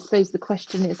 But I suppose the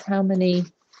question is, how many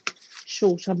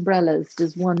short umbrellas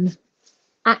does one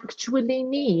actually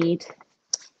need?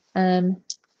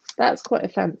 That's quite a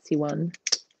fancy one.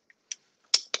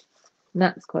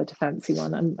 That's quite a fancy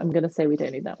one. I'm going to say we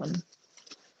don't need that one.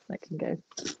 That can go.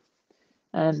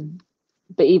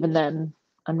 But even then,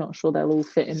 I'm not sure they'll all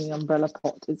fit in the umbrella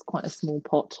pot. It's quite a small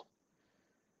pot.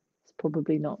 It's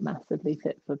probably not massively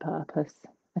fit for purpose.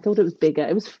 I thought it was bigger.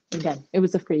 It was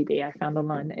a freebie I found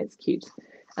online. It's cute.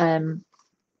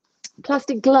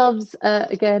 Plastic gloves,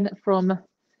 again, from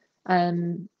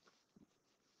COVID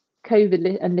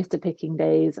and litter picking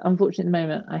days. Unfortunately, at the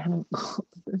moment, I haven't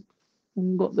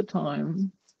got the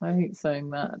time. I hate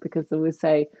saying that, because they always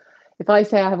say, if I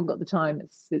say I haven't got the time,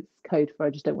 it's code for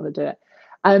I just don't want to do it.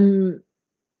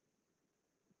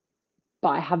 But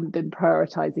I haven't been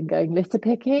prioritizing going litter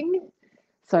picking,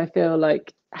 so I feel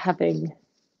like having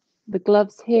the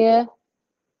gloves here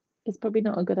is probably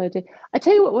not a good idea. I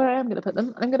tell you what, where I am going to put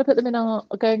them. I'm going to put them in our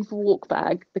going for walk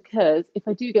bag, because if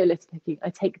I do go litter picking, I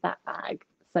take that bag,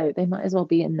 so they might as well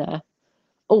be in there.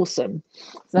 Awesome.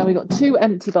 So now we've got two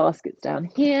empty baskets down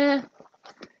here.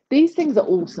 These things are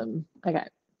awesome. Okay,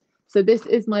 so this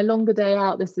is my longer day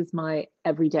out. This is my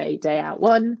everyday day out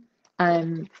one.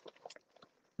 One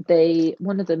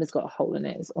of them has got a hole in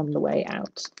it. It's on the way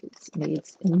out. It's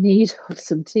in need of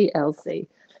some TLC.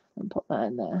 I'll pop that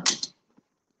in there.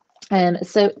 And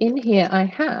so in here I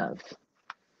have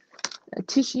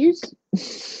tissues,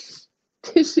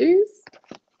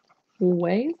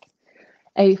 always,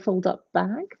 a fold-up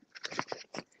bag,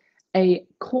 a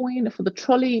coin for the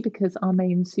trolley, because our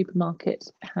main supermarket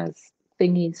has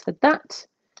thingies for that,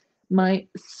 my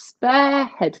spare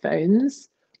headphones,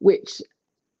 which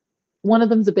one of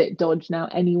them's a bit dodgy now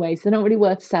anyway, so they're not really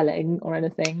worth selling or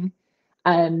anything.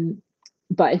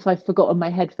 But if I've forgotten my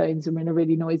headphones, I'm in a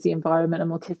really noisy environment,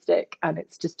 I'm autistic, and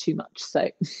it's just too much. So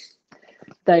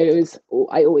those,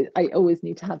 I always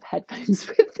need to have headphones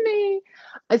with me.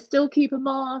 I still keep a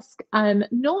mask,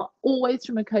 not always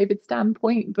from a COVID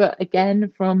standpoint, but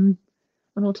again from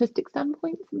an autistic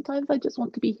standpoint. Sometimes I just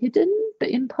want to be hidden but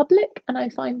in public, and I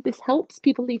find this helps.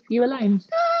 People leave you alone.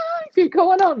 If you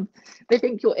go on, they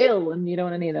think you're ill and you don't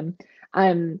want any of them.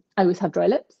 I always have dry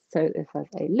lips, so if I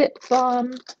have a lip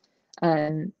balm,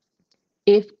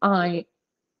 if I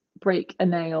break a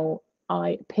nail,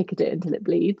 I pick at it until it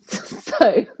bleeds.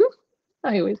 So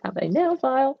I always have a nail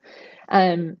file.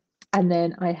 And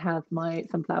then I have my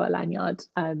sunflower lanyard,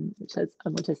 which says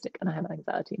I'm autistic and I have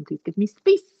anxiety and please give me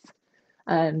space.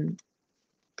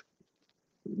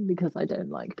 Because I don't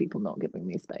like people not giving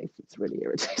me space. It's really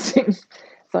irritating.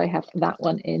 So I have that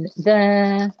one in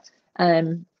there.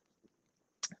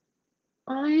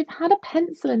 I've had a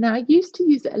pencil in there. I used to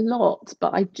use it a lot,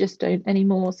 but I just don't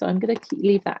anymore. So I'm going to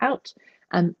leave that out.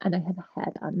 And I have a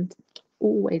hairband,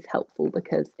 always helpful,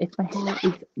 because if my hair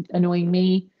is annoying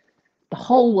me, the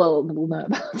whole world will know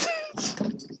about it.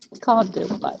 Can't do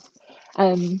it, but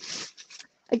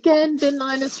again, bin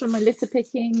liners from my litter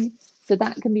picking, so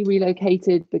that can be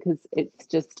relocated because it's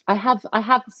just I have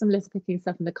some litter picking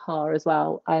stuff in the car as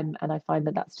well, and I find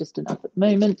that that's just enough at the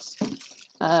moment.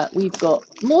 We've got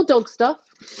more dog stuff.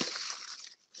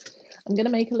 I'm gonna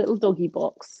make a little doggy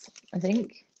box, I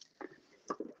think.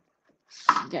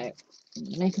 Okay,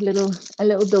 make a little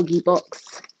doggy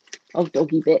box of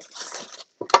doggy bits.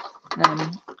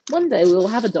 One day we'll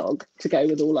have a dog to go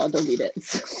with all our doggy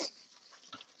bits.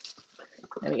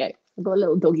 There we go. I've got a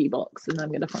little doggy box, and I'm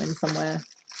going to find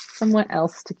somewhere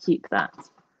else to keep that.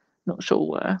 Not sure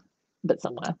where, but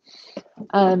somewhere.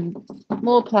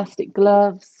 More plastic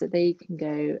gloves, so they can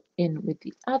go in with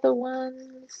the other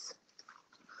ones.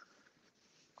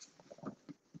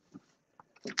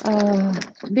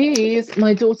 These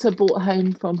my daughter brought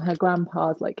home from her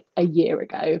grandpa's like a year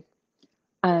ago.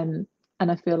 And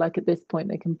I feel like at this point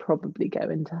they can probably go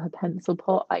into her pencil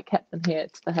pot. I kept them here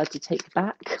for her to take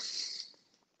back,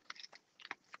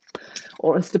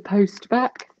 or us to post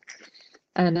back,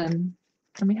 and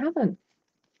we haven't.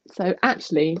 So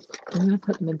actually, I'm going to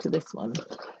put them into this one.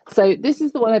 So this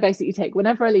is the one I basically take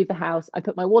whenever I leave the house. I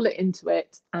put my wallet into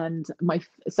it, and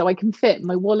so I can fit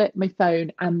my wallet, my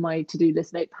phone, and my to-do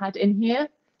list notepad in here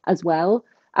as well.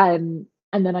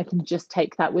 And then I can just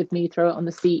take that with me, throw it on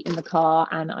the seat in the car,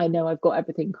 and I know I've got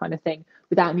everything kind of thing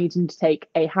without needing to take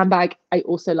a handbag. I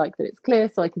also like that it's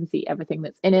clear so I can see everything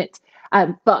that's in it.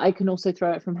 But I can also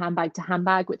throw it from handbag to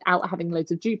handbag without having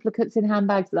loads of duplicates in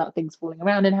handbags, without things falling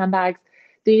around in handbags.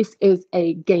 This is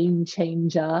a game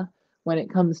changer when it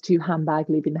comes to handbag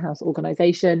leaving the house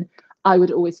organization. I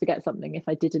would always forget something if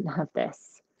I didn't have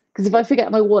this. Because if I forget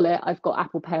my wallet, I've got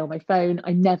Apple Pay on my phone.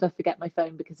 I never forget my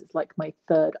phone because it's like my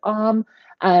third arm.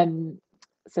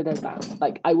 So there's that.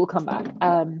 Like, I will come back.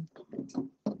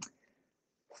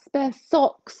 Spare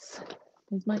socks.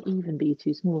 These might even be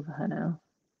too small for her now.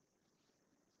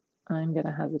 I'm going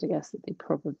to hazard a guess that they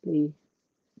probably...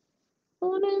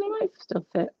 Oh, no, they might still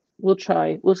fit. We'll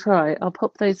try. I'll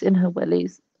pop those in her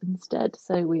wellies instead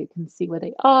so we can see where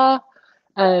they are.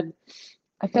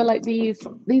 I feel like these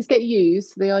get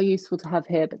used. They are useful to have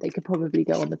here, but they could probably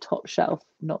go on the top shelf,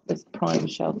 not this prime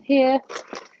shelf here.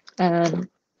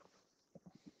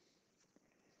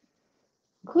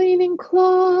 Cleaning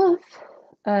cloth.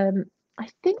 I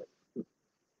think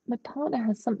my partner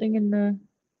has something in the...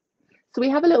 So we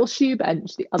have a little shoe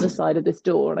bench the other side of this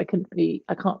door, and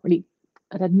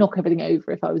I'd knock everything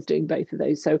over if I was doing both of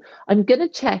those. So I'm going to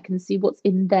check and see what's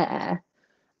in there.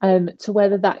 To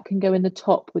whether that can go in the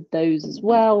top with those as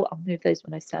well. I'll move those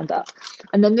when I stand up.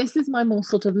 And then this is my more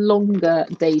sort of longer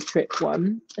day trip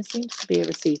one. There seems to be a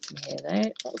receipt in here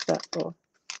though. What's that for?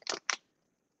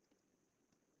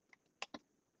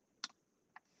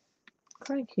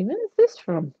 Crikey, when is this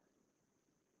from?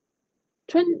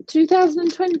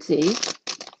 2020?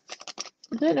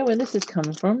 I don't know where this has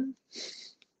come from.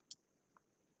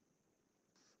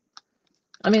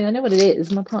 I mean, I know what it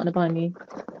is. My partner buying me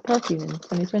perfume in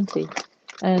 2020.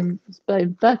 It's my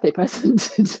birthday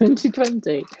present in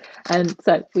 2020. And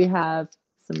so we have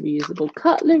some reusable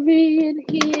cutlery in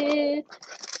here.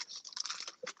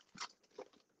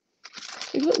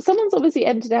 Someone's obviously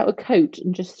emptied out a coat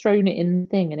and just thrown it in the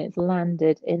thing, and it's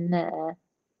landed in there.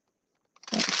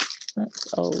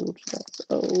 That's old.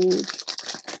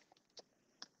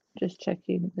 Just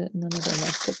checking that none of them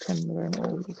are September and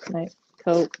August. No,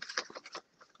 cool.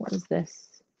 What is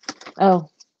this? Oh,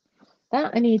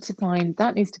 that I need to find.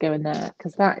 That needs to go in there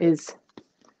because that is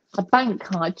a bank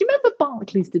card. Do you remember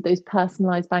Barclays did those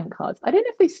personalised bank cards? I don't know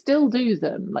if they still do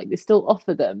them, like they still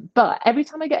offer them. But every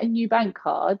time I get a new bank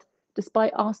card,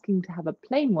 despite asking to have a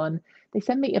plain one, they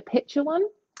send me a picture one,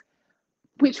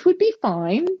 which would be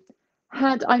fine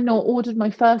had I not ordered my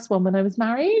first one when I was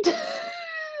married.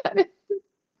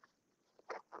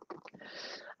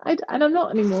 And I'm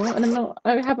not anymore, and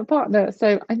I have a partner,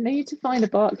 so I need to find a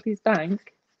Barclays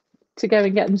bank to go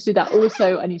and get them to do that.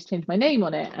 Also, I need to change my name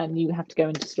on it, and you have to go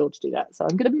into store to do that. So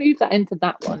I'm going to move that into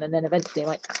that one, and then eventually it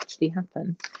might actually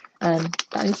happen.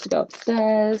 That needs to go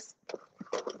upstairs.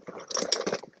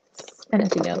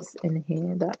 Anything else in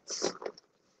here that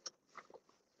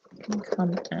can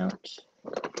come out?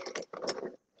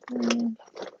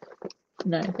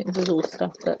 No, I think this is all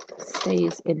stuff that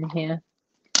stays in here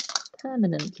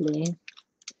permanently.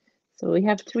 So we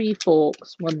have 3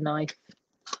 forks, 1 knife,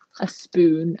 a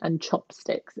spoon, and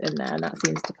chopsticks in there, and that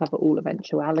seems to cover all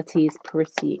eventualities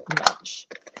pretty much.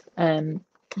 I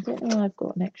don't know, I've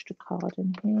got an extra card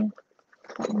in here.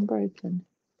 Is that one broken?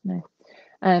 No.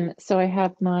 So I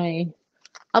have my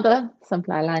other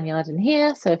sunflower lanyard in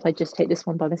here. So if I just take this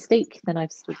one by mistake, then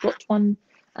I've still got one.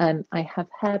 I have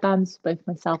hairbands for both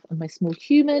myself and my small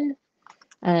human.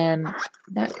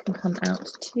 That can come out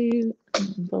too. I'm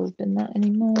not involved in that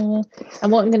anymore.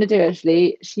 And what I'm going to do,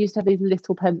 actually, she used to have these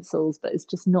little pencils, but it's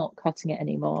just not cutting it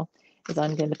anymore, is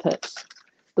I'm going to put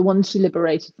the ones she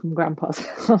liberated from Grandpa's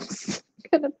house.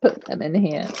 I'm going to put them in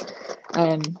here.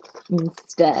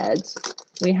 Instead,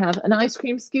 we have an ice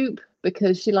cream scoop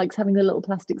because she likes having the little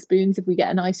plastic spoons if we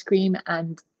get an ice cream,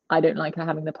 and I don't like her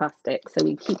having the plastic, so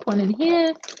we keep one in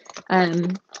here.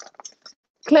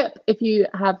 Clip, if you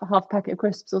have a half packet of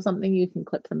crisps or something, you can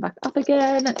clip them back up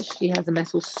again. She has a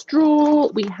metal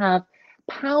straw. We have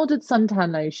powdered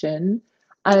suntan lotion.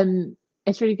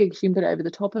 It's really good because you can put it over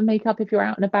the top of makeup if you're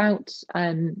out and about.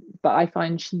 But I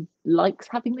find she likes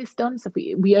having this done. So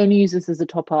we only use this as a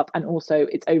top up, and also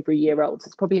it's over a year old. So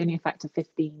it's probably only a factor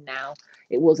 15 now.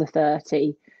 It was a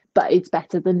 30, but it's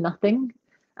better than nothing.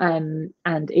 And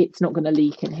it's not going to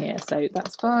leak in here. So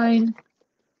that's fine.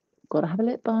 Got to have a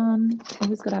lip balm.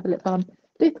 Always got to have a lip balm.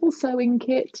 Little sewing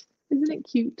kit. Isn't it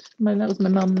cute? That was my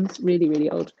mum's. Really, really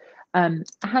old. A hand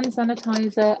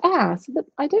sanitizer. So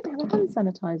I don't have a hand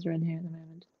sanitizer in here at the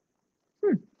moment.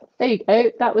 There you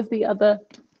go. That was the other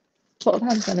pot of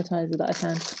hand sanitizer that I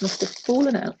found. Must have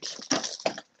fallen out.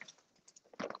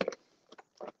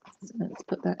 So let's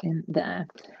put that in there.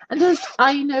 And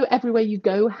I know everywhere you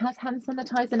go has hand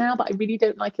sanitizer now, but I really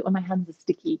don't like it when my hands are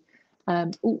sticky.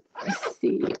 I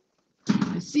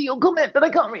see your comment, but I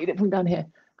can't read it from down here.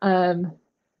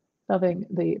 Loving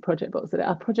the project box.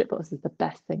 Our project box is the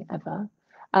best thing ever.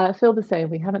 Feel the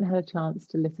same. We haven't had a chance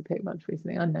to litter pick much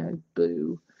recently. I know,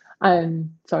 boo.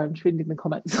 Sorry, I'm just reading the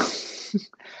comments.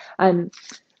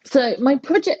 So my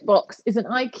project box is an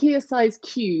IKEA size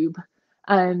cube,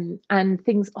 and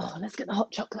things. Oh, let's get the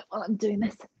hot chocolate while I'm doing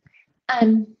this.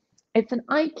 It's an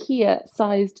IKEA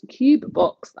sized cube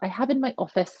box I have in my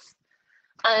office.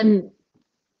 And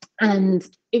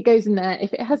it goes in there.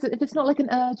 If it's not like an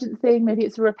urgent thing, maybe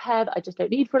it's a repair that I just don't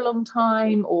need for a long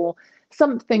time or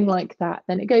something like that,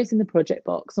 then it goes in the project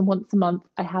box. And once a month,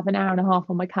 I have an hour and a half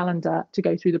on my calendar to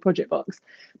go through the project box.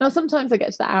 Now, sometimes I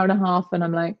get to the hour and a half and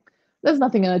I'm like, there's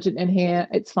nothing urgent in here.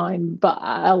 It's fine. But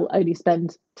I'll only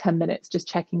spend 10 minutes just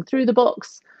checking through the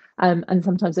box. And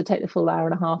sometimes I take the full hour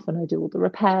and a half and I do all the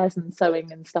repairs and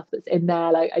sewing and stuff that's in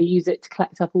there. Like I use it to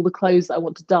collect up all the clothes that I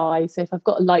want to dye. So if I've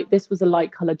got this was a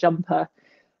light colour jumper.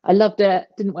 I loved it,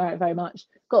 didn't wear it very much.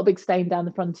 Got a big stain down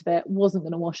the front of it, wasn't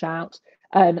going to wash out.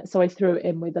 So I threw it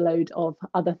in with a load of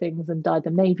other things and dyed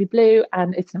them navy blue,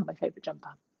 and it's now my favourite jumper.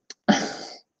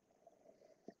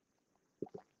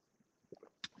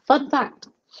 Fun fact.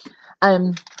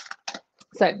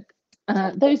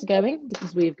 Those are going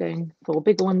because we're going for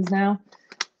bigger ones now.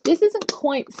 This isn't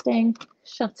quite staying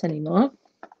shut anymore.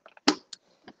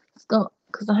 It's got,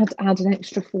 because I had to add an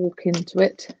extra fork into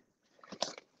it.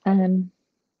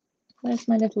 Where's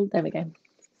my little, there we go.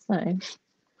 So I'm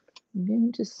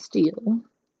going to steal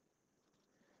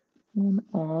one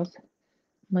of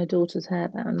my daughter's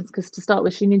hairbands, because to start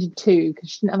with she needed two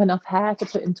because she didn't have enough hair to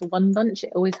put into one bunch.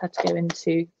 It always had to go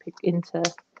into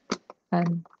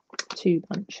two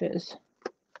bunches.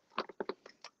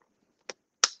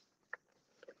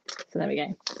 So there we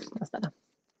go. That's better.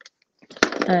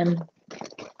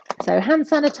 So hand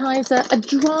sanitizer, a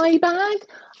dry bag.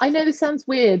 I know this sounds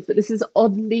weird, but this is an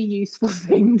oddly useful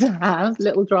thing to have,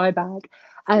 little dry bag.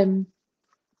 Pants,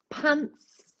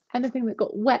 anything that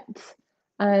got wet,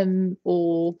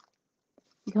 or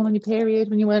you come on your period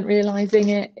when you weren't realising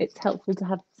it, it's helpful to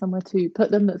have somewhere to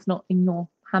put them that's not in your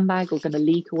handbag or going to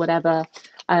leak or whatever.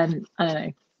 I don't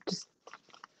know, just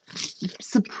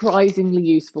surprisingly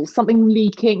useful. Something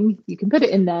leaking, you can put it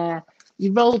in there,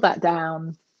 you roll that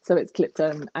down so it's clipped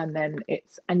on, and then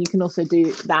and you can also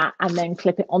do that and then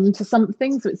clip it onto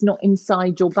something so it's not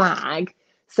inside your bag.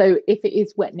 So if it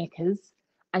is wet knickers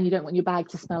and you don't want your bag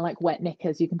to smell like wet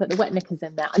knickers, you can put the wet knickers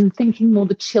in there. I'm thinking more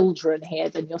the children here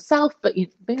than yourself, but you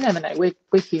never know, we're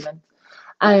human.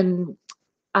 You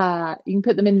can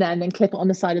put them in there and then clip it on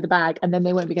the side of the bag, and then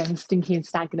they won't be getting stinky and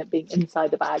stagnant being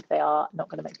inside the bag. They are not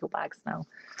going to make your bag smell.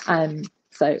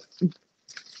 So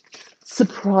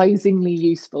surprisingly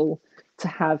useful to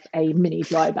have a mini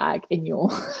dry bag in your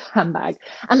handbag.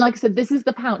 And like I said, this is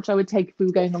the pouch I would take if we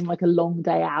were going on like a long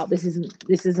day out. This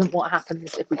isn't what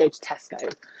happens if we go to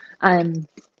Tesco.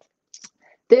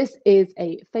 This is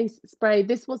a face spray.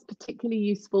 This was particularly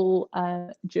useful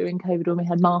during COVID when we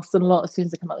had masks on a lot. As soon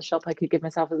as I come out of the shop, I could give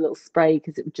myself a little spray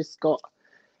because it just got,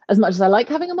 as much as I like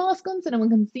having a mask on so no one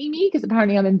can see me, because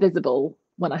apparently I'm invisible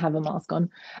when I have a mask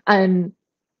on.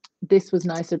 this was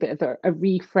nice, a bit of a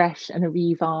refresh and a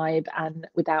revive, and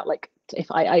without like, if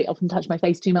I often touch my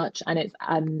face too much, and it's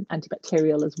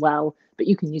antibacterial as well, but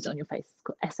you can use it on your face. It's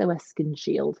called SOS Skin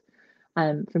Shield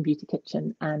from Beauty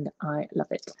Kitchen, and I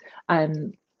love it.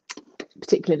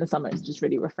 Particularly in the summer, it's just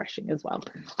really refreshing as well.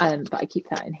 But I keep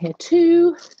that in here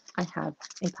too. I have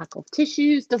a pack of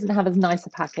tissues. Doesn't have as nice a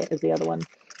packet as the other one.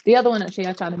 The other one actually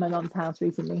I found in my mum's house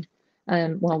recently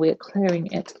while we were clearing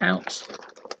it out. So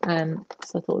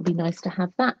I thought it would be nice to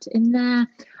have that in there.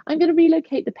 I'm going to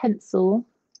relocate the pencil.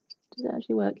 Does it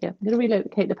actually work? Yeah, I'm going to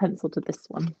relocate the pencil to this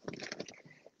one.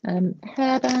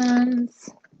 Hairbands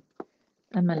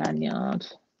and my lanyard.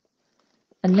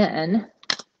 And then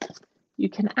you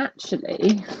can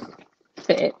actually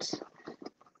fit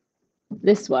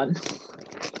this one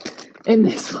in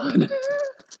this one.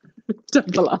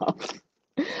 Don't laugh.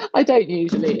 I don't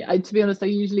usually. To be honest, I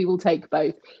usually will take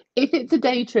both. If it's a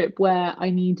day trip where I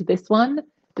need this one,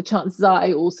 the chances are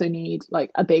I also need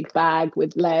like a big bag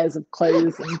with layers of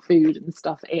clothes and food and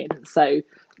stuff in. So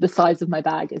the size of my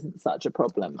bag isn't such a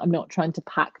problem. I'm not trying to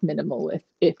pack minimal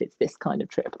if it's this kind of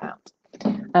trip out.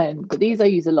 But these I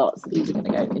use a lot, so these are going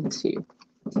to go into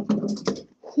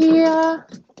here.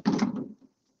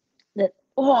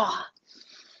 Oh,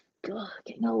 God,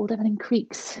 getting old, everything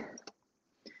creaks.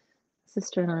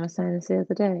 Sister and I were saying this the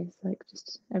other day. It's like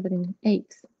just everything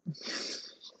aches.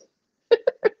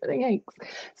 Everything aches.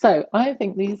 So I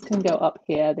think these can go up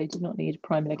here. They do not need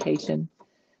prime location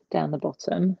down the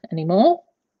bottom anymore.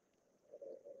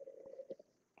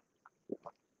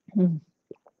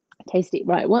 Tasty.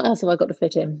 Right, what else have I got to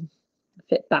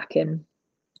fit back in?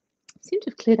 I seem to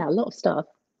have cleared out a lot of stuff.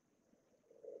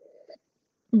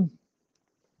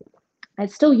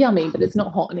 It's still yummy, but it's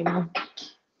not hot anymore.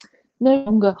 No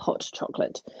longer hot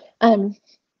chocolate.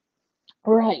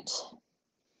 Right.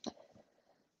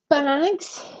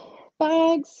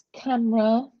 Bags,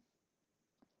 camera,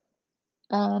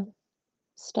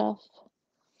 stuff,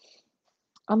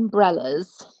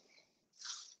 umbrellas.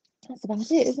 That's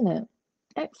about it, isn't it?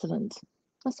 Excellent.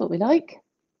 That's what we like.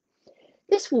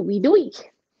 That's what we like.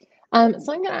 So I'm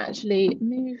going to actually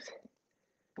move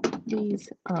these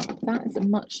up. That is a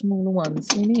much smaller one.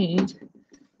 So we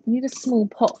need a small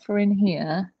pot for in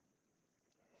here.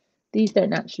 These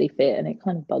don't actually fit, and it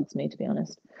kind of bugs me, to be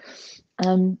honest.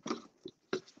 So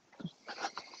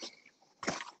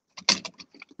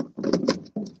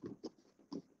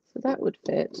that would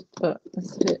fit, but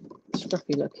it's a bit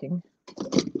scruffy looking.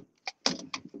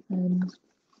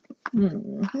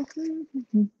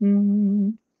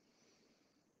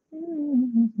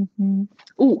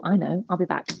 Oh, I know. I'll be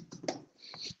back.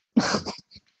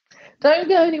 Don't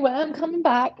go anywhere. I'm coming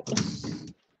back.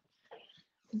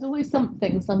 There's always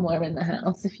something somewhere in the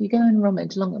house if you go and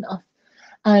rummage long enough.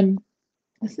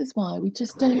 This is why we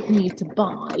just don't need to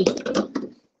buy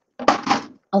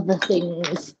other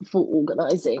things for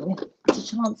organising. The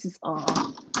chances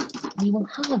are we will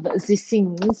have these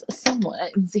things somewhere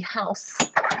in the house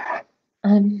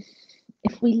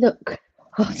if we look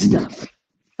hard enough.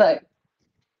 So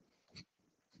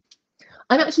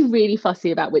I'm actually really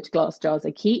fussy about which glass jars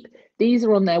I keep. These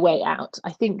are on their way out.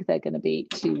 I think they're going to be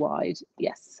too wide.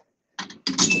 Yes,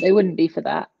 they wouldn't be for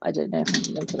that. I don't know if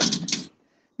I'm going for that.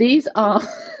 These are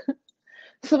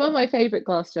some of my favourite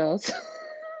glass jars.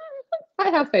 I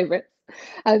have favourites.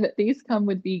 These come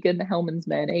with vegan Hellmann's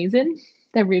mayonnaise in.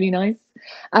 They're really nice.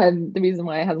 The reason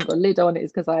why I haven't got a lid on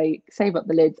is because I save up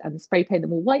the lids and spray paint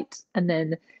them all white, and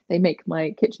then they make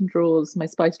my kitchen drawers, my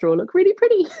spice drawer, look really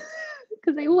pretty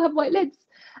because they all have white lids.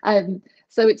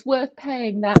 So it's worth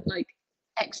paying that like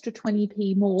extra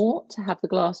 20p more to have the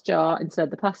glass jar instead of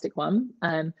the plastic one.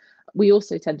 We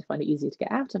also tend to find it easier to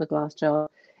get out of a glass jar.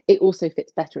 It also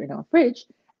fits better in our fridge,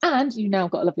 and you now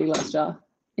got a lovely glass jar.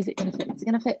 Is it going to fit? Is it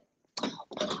going to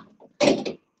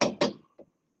fit?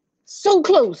 So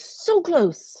close, so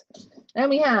close. And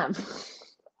we have,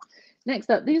 next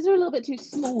up, these are a little bit too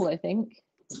small, I think,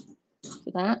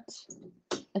 for that.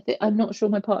 I'm not sure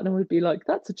my partner would be like,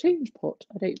 that's a change pot.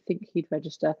 I don't think he'd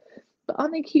register. But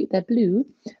aren't they cute? They're blue.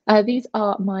 These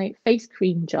are my face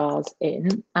cream jars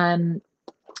in.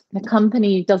 The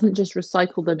company doesn't just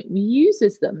recycle them, it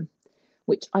reuses them,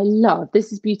 which I love.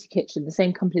 This is Beauty Kitchen, the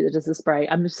same company that does the spray.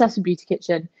 I'm obsessed with Beauty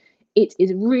Kitchen. It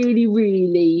is really,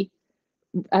 really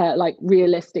like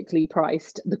realistically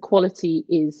priced. The quality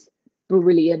is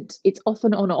brilliant. It's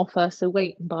often on offer, so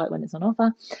wait and buy it when it's on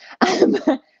offer.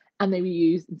 And they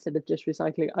reuse instead of just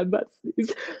recycling. I'm about to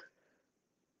sneeze.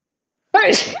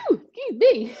 Excuse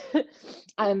me.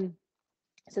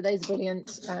 So those are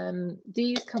brilliant.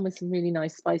 These come with some really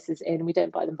nice spices in. We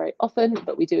don't buy them very often,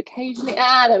 but we do occasionally.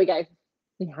 There we go.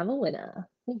 We have a winner.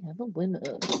 We have a winner.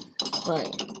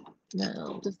 Right,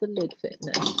 now, does the lid fit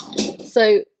now?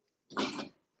 So,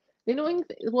 the annoying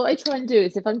thing, what I try and do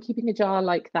is if I'm keeping a jar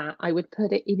like that, I would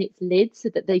put it in its lid so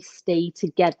that they stay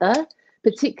together,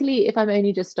 particularly if I'm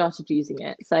only just started using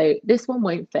it. So this one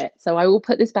won't fit. So I will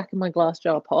put this back in my glass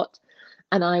jar pot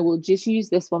and I will just use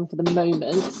this one for the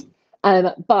moment.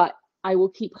 But I will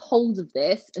keep hold of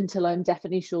this until I'm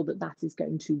definitely sure that that is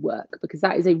going to work, because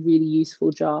that is a really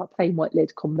useful jar, plain white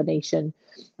lid combination.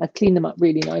 I've cleaned them up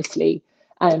really nicely.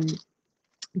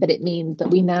 But it means that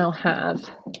we now have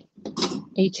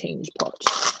a change pot.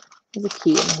 There's a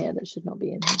key in here that should not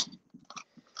be in here.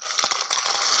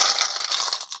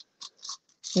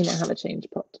 We now have a change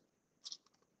pot.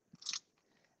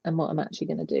 And what I'm actually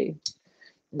going to do,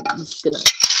 I'm just going to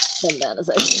bend down a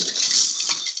second,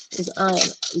 is I'm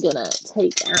going to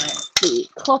take out the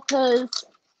coppers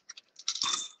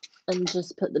and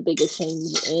just put the bigger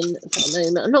change in for a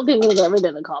moment. I'm not going to get rid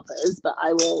of the coppers, but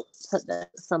I will put that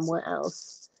somewhere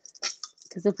else.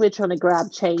 Because if we're trying to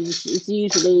grab change, it's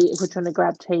usually if we're trying to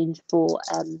grab change for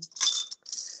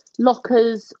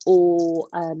lockers or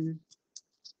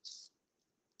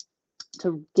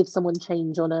to give someone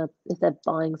change on if they're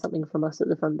buying something from us at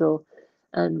the front door,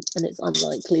 and it's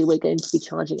unlikely we're going to be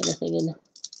charging anything in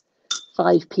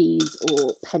 5p's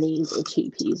or pennies or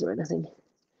 2p's or anything.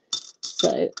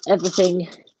 So everything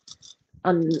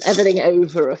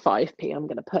over a 5p I'm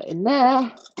going to put in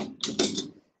there,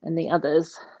 and the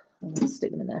others I'm going to stick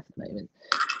them in there for the moment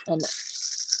and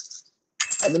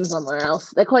put them somewhere else.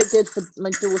 They're quite good for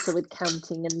my daughter with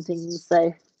counting and things, so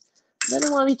I don't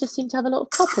know why we just seem to have a lot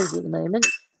of coppers at the moment.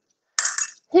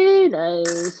 Who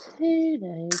knows? Who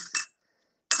knows?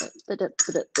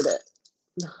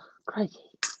 Oh, crikey.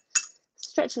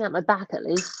 Stretching out my back at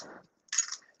least.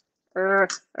 There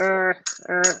we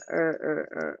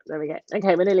go.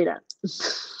 Okay, we're nearly done.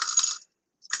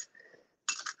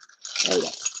 There we go.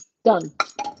 Done.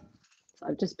 So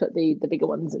I've just put the bigger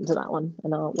ones into that one,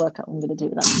 and I'll work out what I'm going to do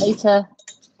with that later.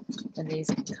 And these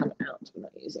can come out. I'm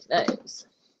not using those.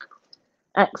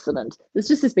 Excellent. There's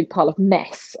just this big pile of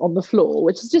mess on the floor,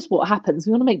 which is just what happens.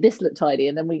 We want to make this look tidy,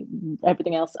 and then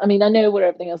everything else. I mean, I know where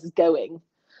everything else is going.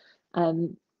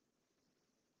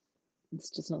 It's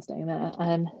just not staying there.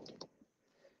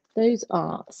 Those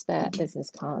are spare business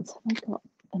cards. Have I got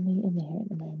any in here at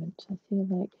the moment? I feel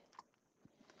like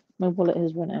my wallet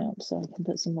has run out, so I can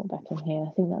put some more back in here.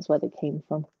 I think that's where they came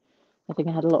from. I think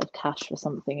I had a lot of cash for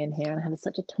something in here, and I had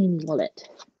such a tiny wallet.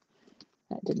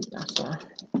 That didn't matter.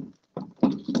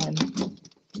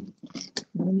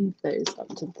 Move those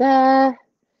up to there.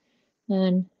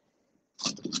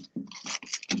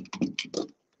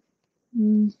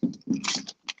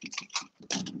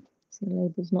 So the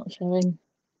label's not showing.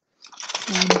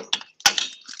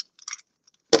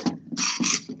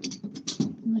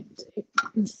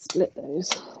 Split those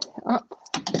up.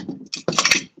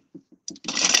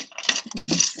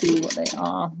 Let's see what they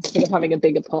are. Instead of having a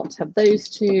bigger pot, have those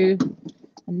two,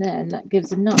 and then that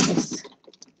gives a nice.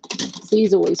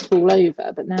 These always fall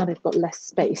over, but now they've got less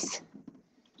space.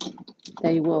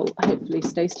 They will hopefully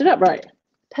stay stood upright.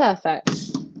 Perfect.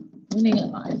 Winning at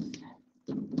life.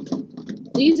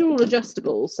 These are all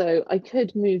adjustable, so I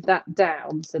could move that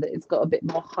down so that it's got a bit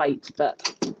more height,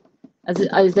 but as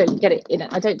I don't get it in,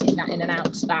 I don't take that in and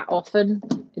out that often.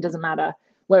 It doesn't matter.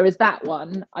 Whereas that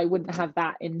one, I wouldn't have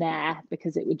that in there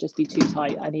because it would just be too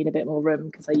tight. I need a bit more room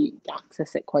because I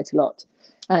access it quite a lot.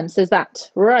 So there's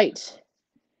that. Right.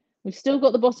 We've still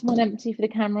got the bottom one empty for the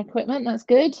camera equipment. That's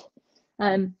good.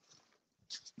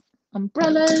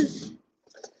 Umbrellas.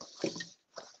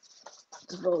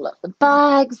 Roll up the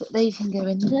bags that they can go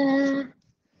in there.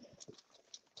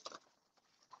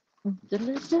 I'll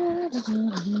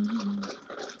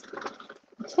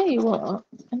tell you what,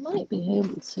 I might be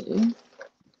able to.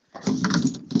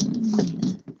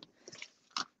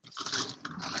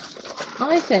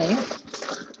 I think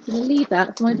I'm going to leave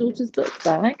that for my daughter's book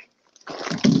bag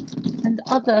and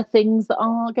other things that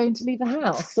are going to leave the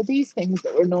house. So these things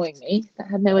that were annoying me, that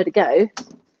had nowhere to go,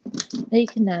 they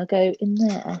can now go in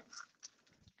there.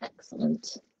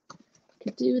 Excellent.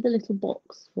 Could do with a little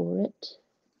box for it.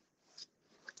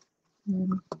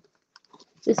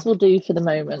 This will do for the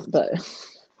moment, but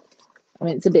I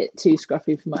mean, it's a bit too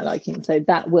scruffy for my liking. So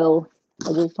I will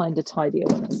find a tidier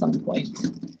one at some point.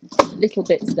 Little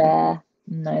bits there.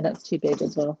 No, that's too big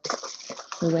as well.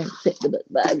 We won't fit the book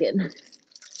bag in.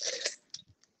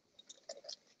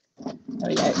 There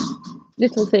we go.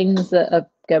 Little things that are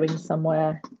going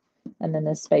somewhere, and then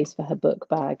there's space for her book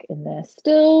bag in there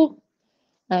still.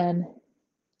 Bags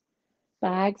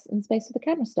and space for the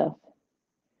camera stuff.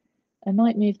 I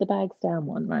might move the bags down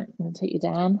one. Right, I'm going to take you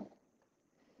down.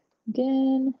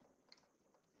 again.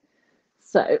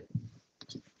 So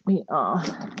we are,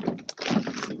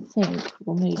 I think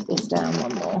we'll move this down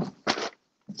one more.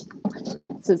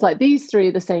 So it's like these three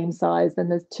are the same size, then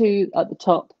there's two at the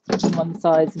top on one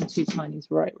side and two tinies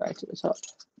right at the top.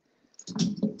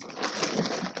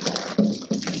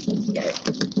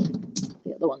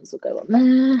 The other ones will go on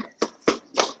there.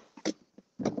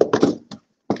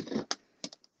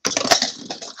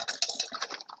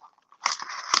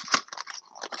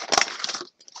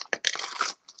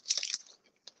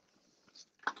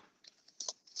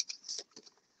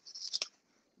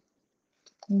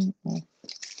 Okay.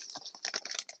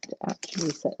 To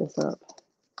actually set this up.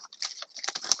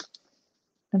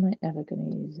 Am I ever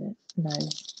going to use it? No,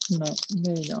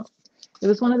 really not. It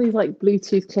was one of these like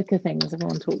Bluetooth clicker things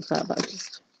everyone talks about, but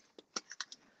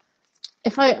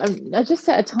I just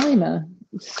set a timer,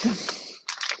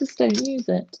 just don't use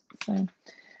it. So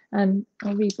I'll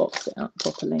rebox it up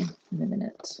properly in a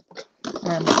minute.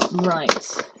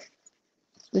 Right,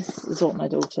 this is what my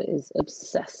daughter is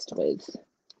obsessed with.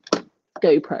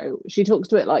 GoPro. She talks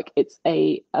to it like it's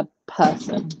a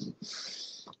person.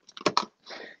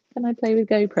 Can I play with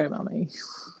GoPro, mummy?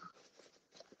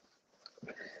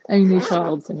 Only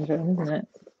child syndrome, isn't it?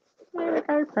 Play with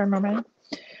GoPro, mummy.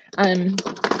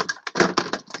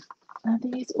 Are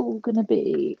these all gonna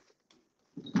be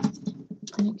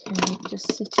okay?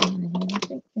 Just sitting in here. I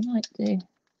think we might do.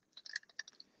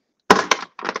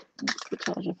 That's the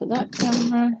charger for that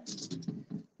camera.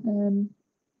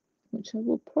 Which I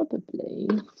will probably.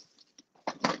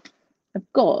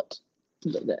 I've got.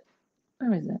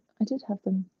 Where is it? I did have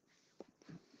them.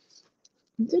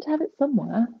 I did have it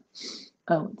somewhere.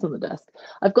 Oh, it's on the desk.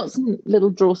 I've got some little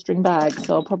drawstring bags,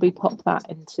 so I'll probably pop that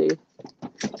into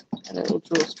a little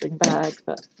drawstring bag,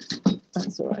 but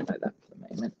that's all right like that for the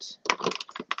moment.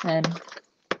 And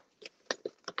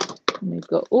we've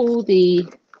got all the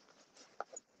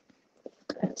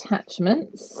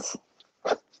attachments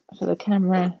for the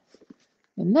camera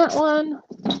in that one,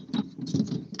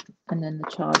 and then the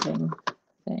charging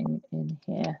thing in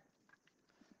here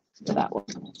for that one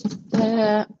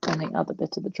there, and the other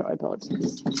bit of the tripod.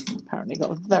 Apparently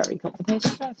got a very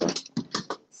complicated tripod.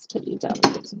 Let's put you down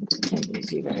and put some, because I don't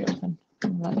use you very often. I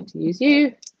like to use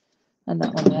you, and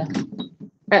that one there.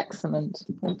 Excellent.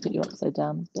 I'll put you upside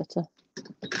down, better.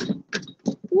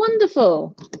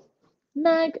 Wonderful.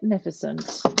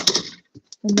 Magnificent.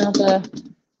 Another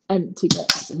empty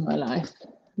box in my life.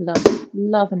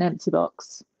 Love an empty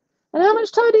box. And how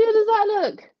much tidier does that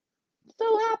look?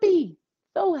 So happy.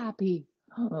 So happy.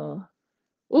 Oh,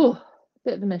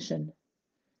 bit of a mission.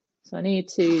 So I need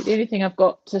to, the only thing I've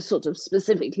got to sort of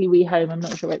specifically rehome, I'm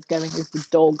not sure where it's going, is the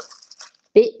dog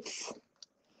bits.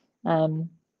 But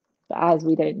as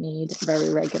we don't need very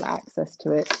regular access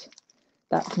to it,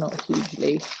 that's not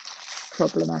hugely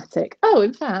problematic. Oh,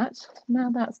 in fact, now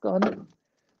that's gone.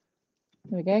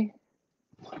 There we go.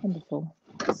 Wonderful.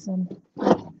 Some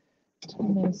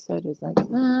those sodas like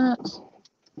that.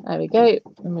 There we go.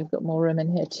 And we've got more room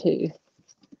in here too.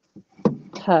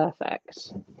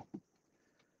 Perfect.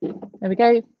 There we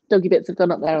go. Doggy bits have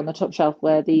gone up there on the top shelf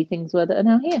where the things were that are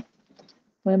now here,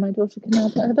 where my daughter can now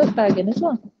put her book bag in as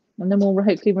well. And then we'll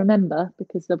hopefully remember,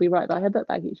 because they'll be right by her book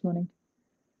bag each morning.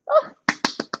 Oh,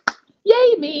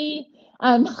 yay me!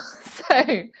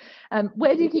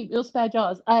 Where do you keep your spare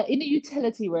jars? In a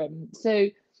utility room. So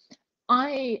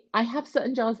I have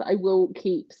certain jars that I will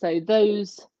keep. So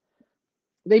those,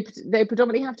 they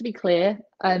predominantly have to be clear.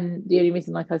 And the only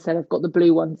reason, like I said, I've got the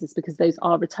blue ones is because those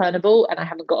are returnable and I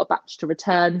haven't got a batch to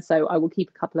return. So I will keep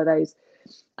a couple of those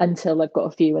until I've got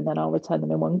a few, and then I'll return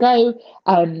them in one go.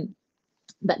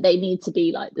 But they need to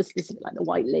be like the specific, like the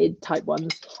white lid type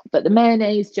ones. But the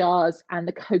mayonnaise jars and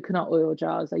the coconut oil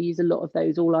jars, I use a lot of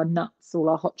those. All our nuts, all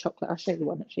our hot chocolate. I'll show you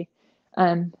one actually.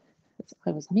 I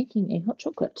was making a hot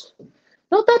chocolate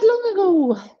not that long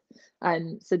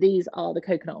ago. So these are the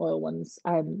coconut oil ones,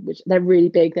 which they're really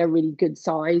big. They're really good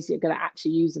size. You're going to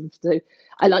actually use them. So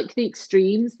I like the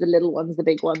extremes, the little ones, the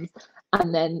big ones,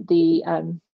 and then the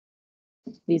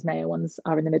these mayo ones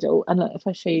are in the middle. And look, if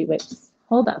I show you, wait,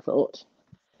 hold that thought.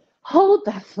 Hold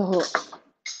that thought.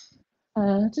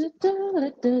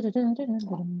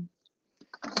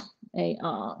 They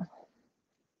are.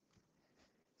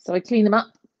 So I clean them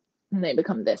up and they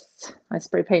become this. I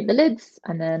spray paint the lids,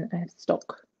 and then I have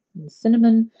stock and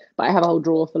cinnamon, but I have a whole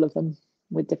drawer full of them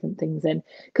with different things in,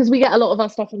 because we get a lot of our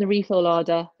stuff from the refill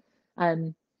larder. I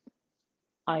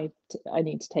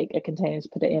need to take a container to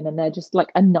put it in, and they're just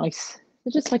like a nice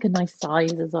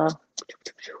size as well.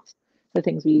 The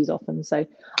things we use often. So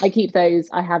I keep those.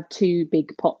 I have two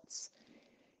big pots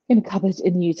in a cupboard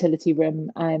in the utility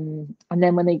room. And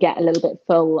then when they get a little bit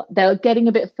full, they're getting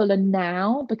a bit fuller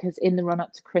now because in the run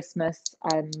up to Christmas,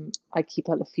 I keep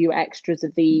a few extras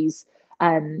of these.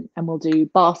 And we'll do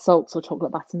bar salts or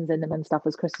chocolate buttons in them and stuff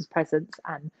as Christmas presents.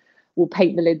 And we'll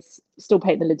still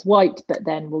paint the lids white, but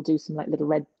then we'll do some like little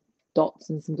red dots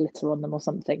and some glitter on them or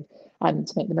something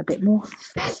to make them a bit more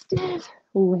festive.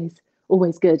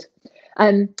 Always good.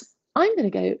 I'm going to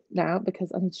go now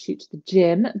because I need to shoot to the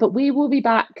gym, but we will be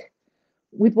back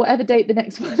with whatever date the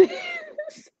next one is.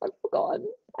 I've forgotten.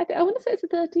 I want to say it's the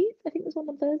 13th. I think there's one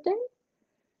on Thursday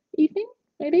evening,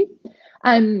 maybe.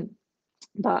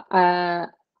 But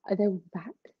they're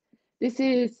back. This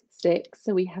is 6,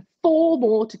 so we have 4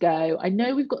 more to go. I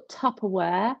know we've got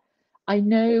Tupperware. I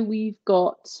know we've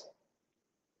got.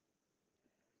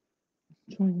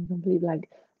 I'm trying to completely blank.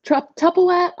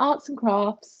 Tupperware, arts and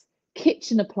crafts,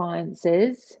 kitchen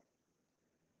appliances.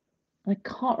 I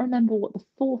can't remember what the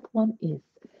 4th one is,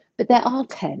 but there are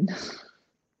 10.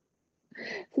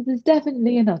 So there's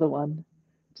definitely another one.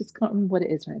 Just can't remember what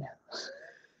it is right now.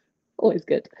 Always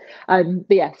good. But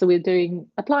yeah, so we're doing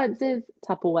appliances,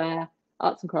 Tupperware,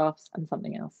 arts and crafts, and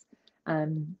something else.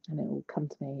 And it will come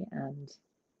to me and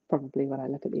probably when I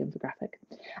look at the infographic.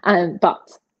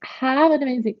 But have an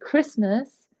amazing Christmas.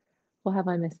 Or have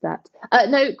I missed that?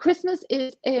 No, Christmas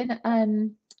is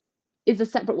is a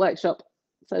separate workshop.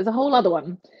 So there's a whole other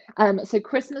one. So the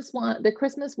Christmas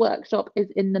workshop is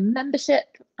in the membership.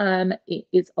 It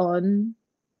is on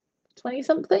 20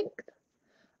 something.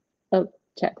 Oh,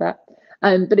 check that.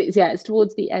 But it's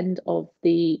towards the end of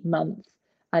the month,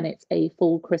 and it's a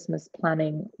full Christmas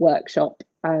planning workshop,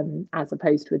 as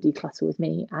opposed to a declutter with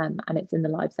me. And it's in the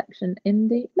live section in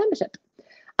the membership.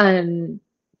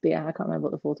 But yeah, I can't remember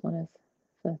what the 4th one is.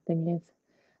 The thing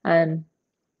is,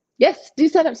 yes, do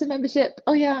sign up to membership.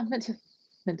 Oh yeah, I meant to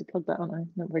plug that, aren't I?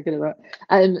 Not very good at that.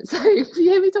 So if you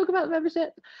hear me talk about the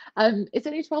membership, it's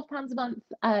only £12 a month.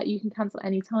 You can cancel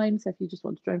any time. So if you just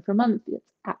want to join for a month, it's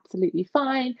absolutely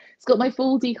fine. It's got my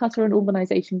full declutter and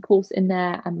organisation course in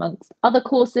there, amongst other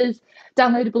courses,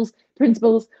 downloadables,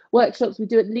 printables, workshops. We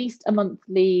do at least a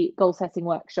monthly goal setting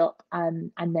workshop,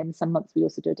 and then some months we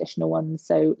also do additional ones.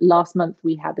 So last month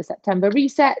we had the September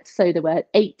reset, so there were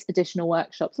 8 additional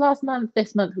workshops last month.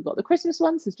 This month we've got the Christmas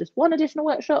ones, so there's just 1 additional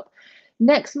workshop.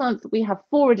 Next month we have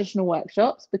 4 additional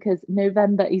workshops because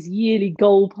November is yearly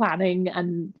goal planning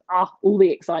and all the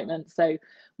excitement. So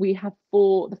we have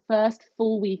the first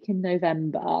full week in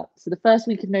November. So the first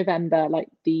week of November, like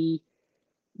the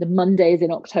Mondays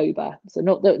in October. So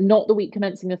not the week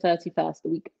commencing the 31st, the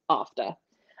week after.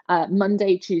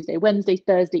 Monday, Tuesday, Wednesday,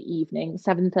 Thursday evening,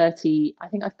 7:30. I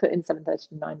think I've put in 7:30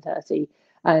 to 9:30,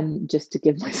 just to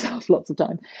give myself lots of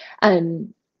time.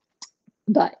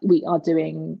 But we are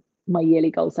doing my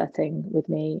yearly goal setting with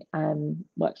me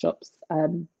workshops,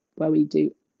 where we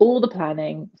do all the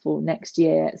planning for next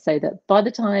year, so that by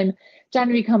the time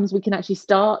January comes, we can actually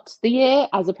start the year,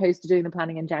 as opposed to doing the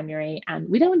planning in January. And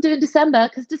we don't want to do it in December,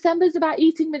 because December is about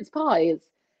eating mince pies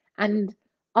and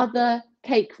other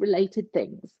cake related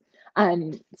things.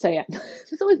 So yeah,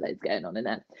 there's always loads going on in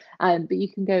there. But you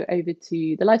can go over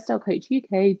to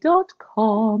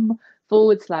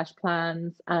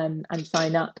thelifestylecoachuk.com/plans and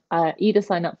sign up. Either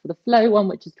sign up for the flow one,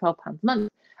 which is £12 a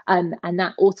month, and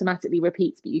that automatically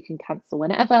repeats, but you can cancel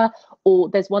whenever. Or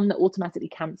there's one that automatically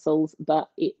cancels, but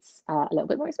it's a little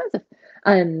bit more expensive.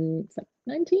 It's like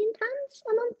 £19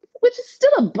 a month, which is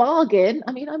still a bargain.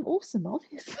 I mean, I'm awesome,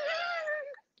 obviously.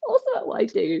 Awesome at what I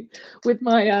do with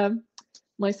my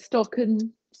my stock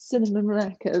and cinnamon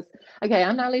crackers. Okay,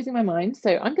 I'm now losing my mind,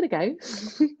 so I'm gonna go.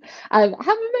 Have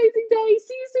an amazing day.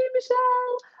 See you soon,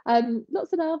 Michelle.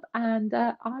 Lots of love, and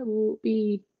I will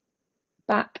be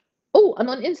back. Oh, I'm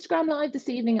on Instagram Live this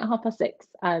evening at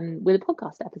 6:30 with a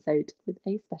podcast episode with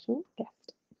a special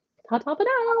guest. Ta-ta for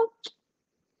now.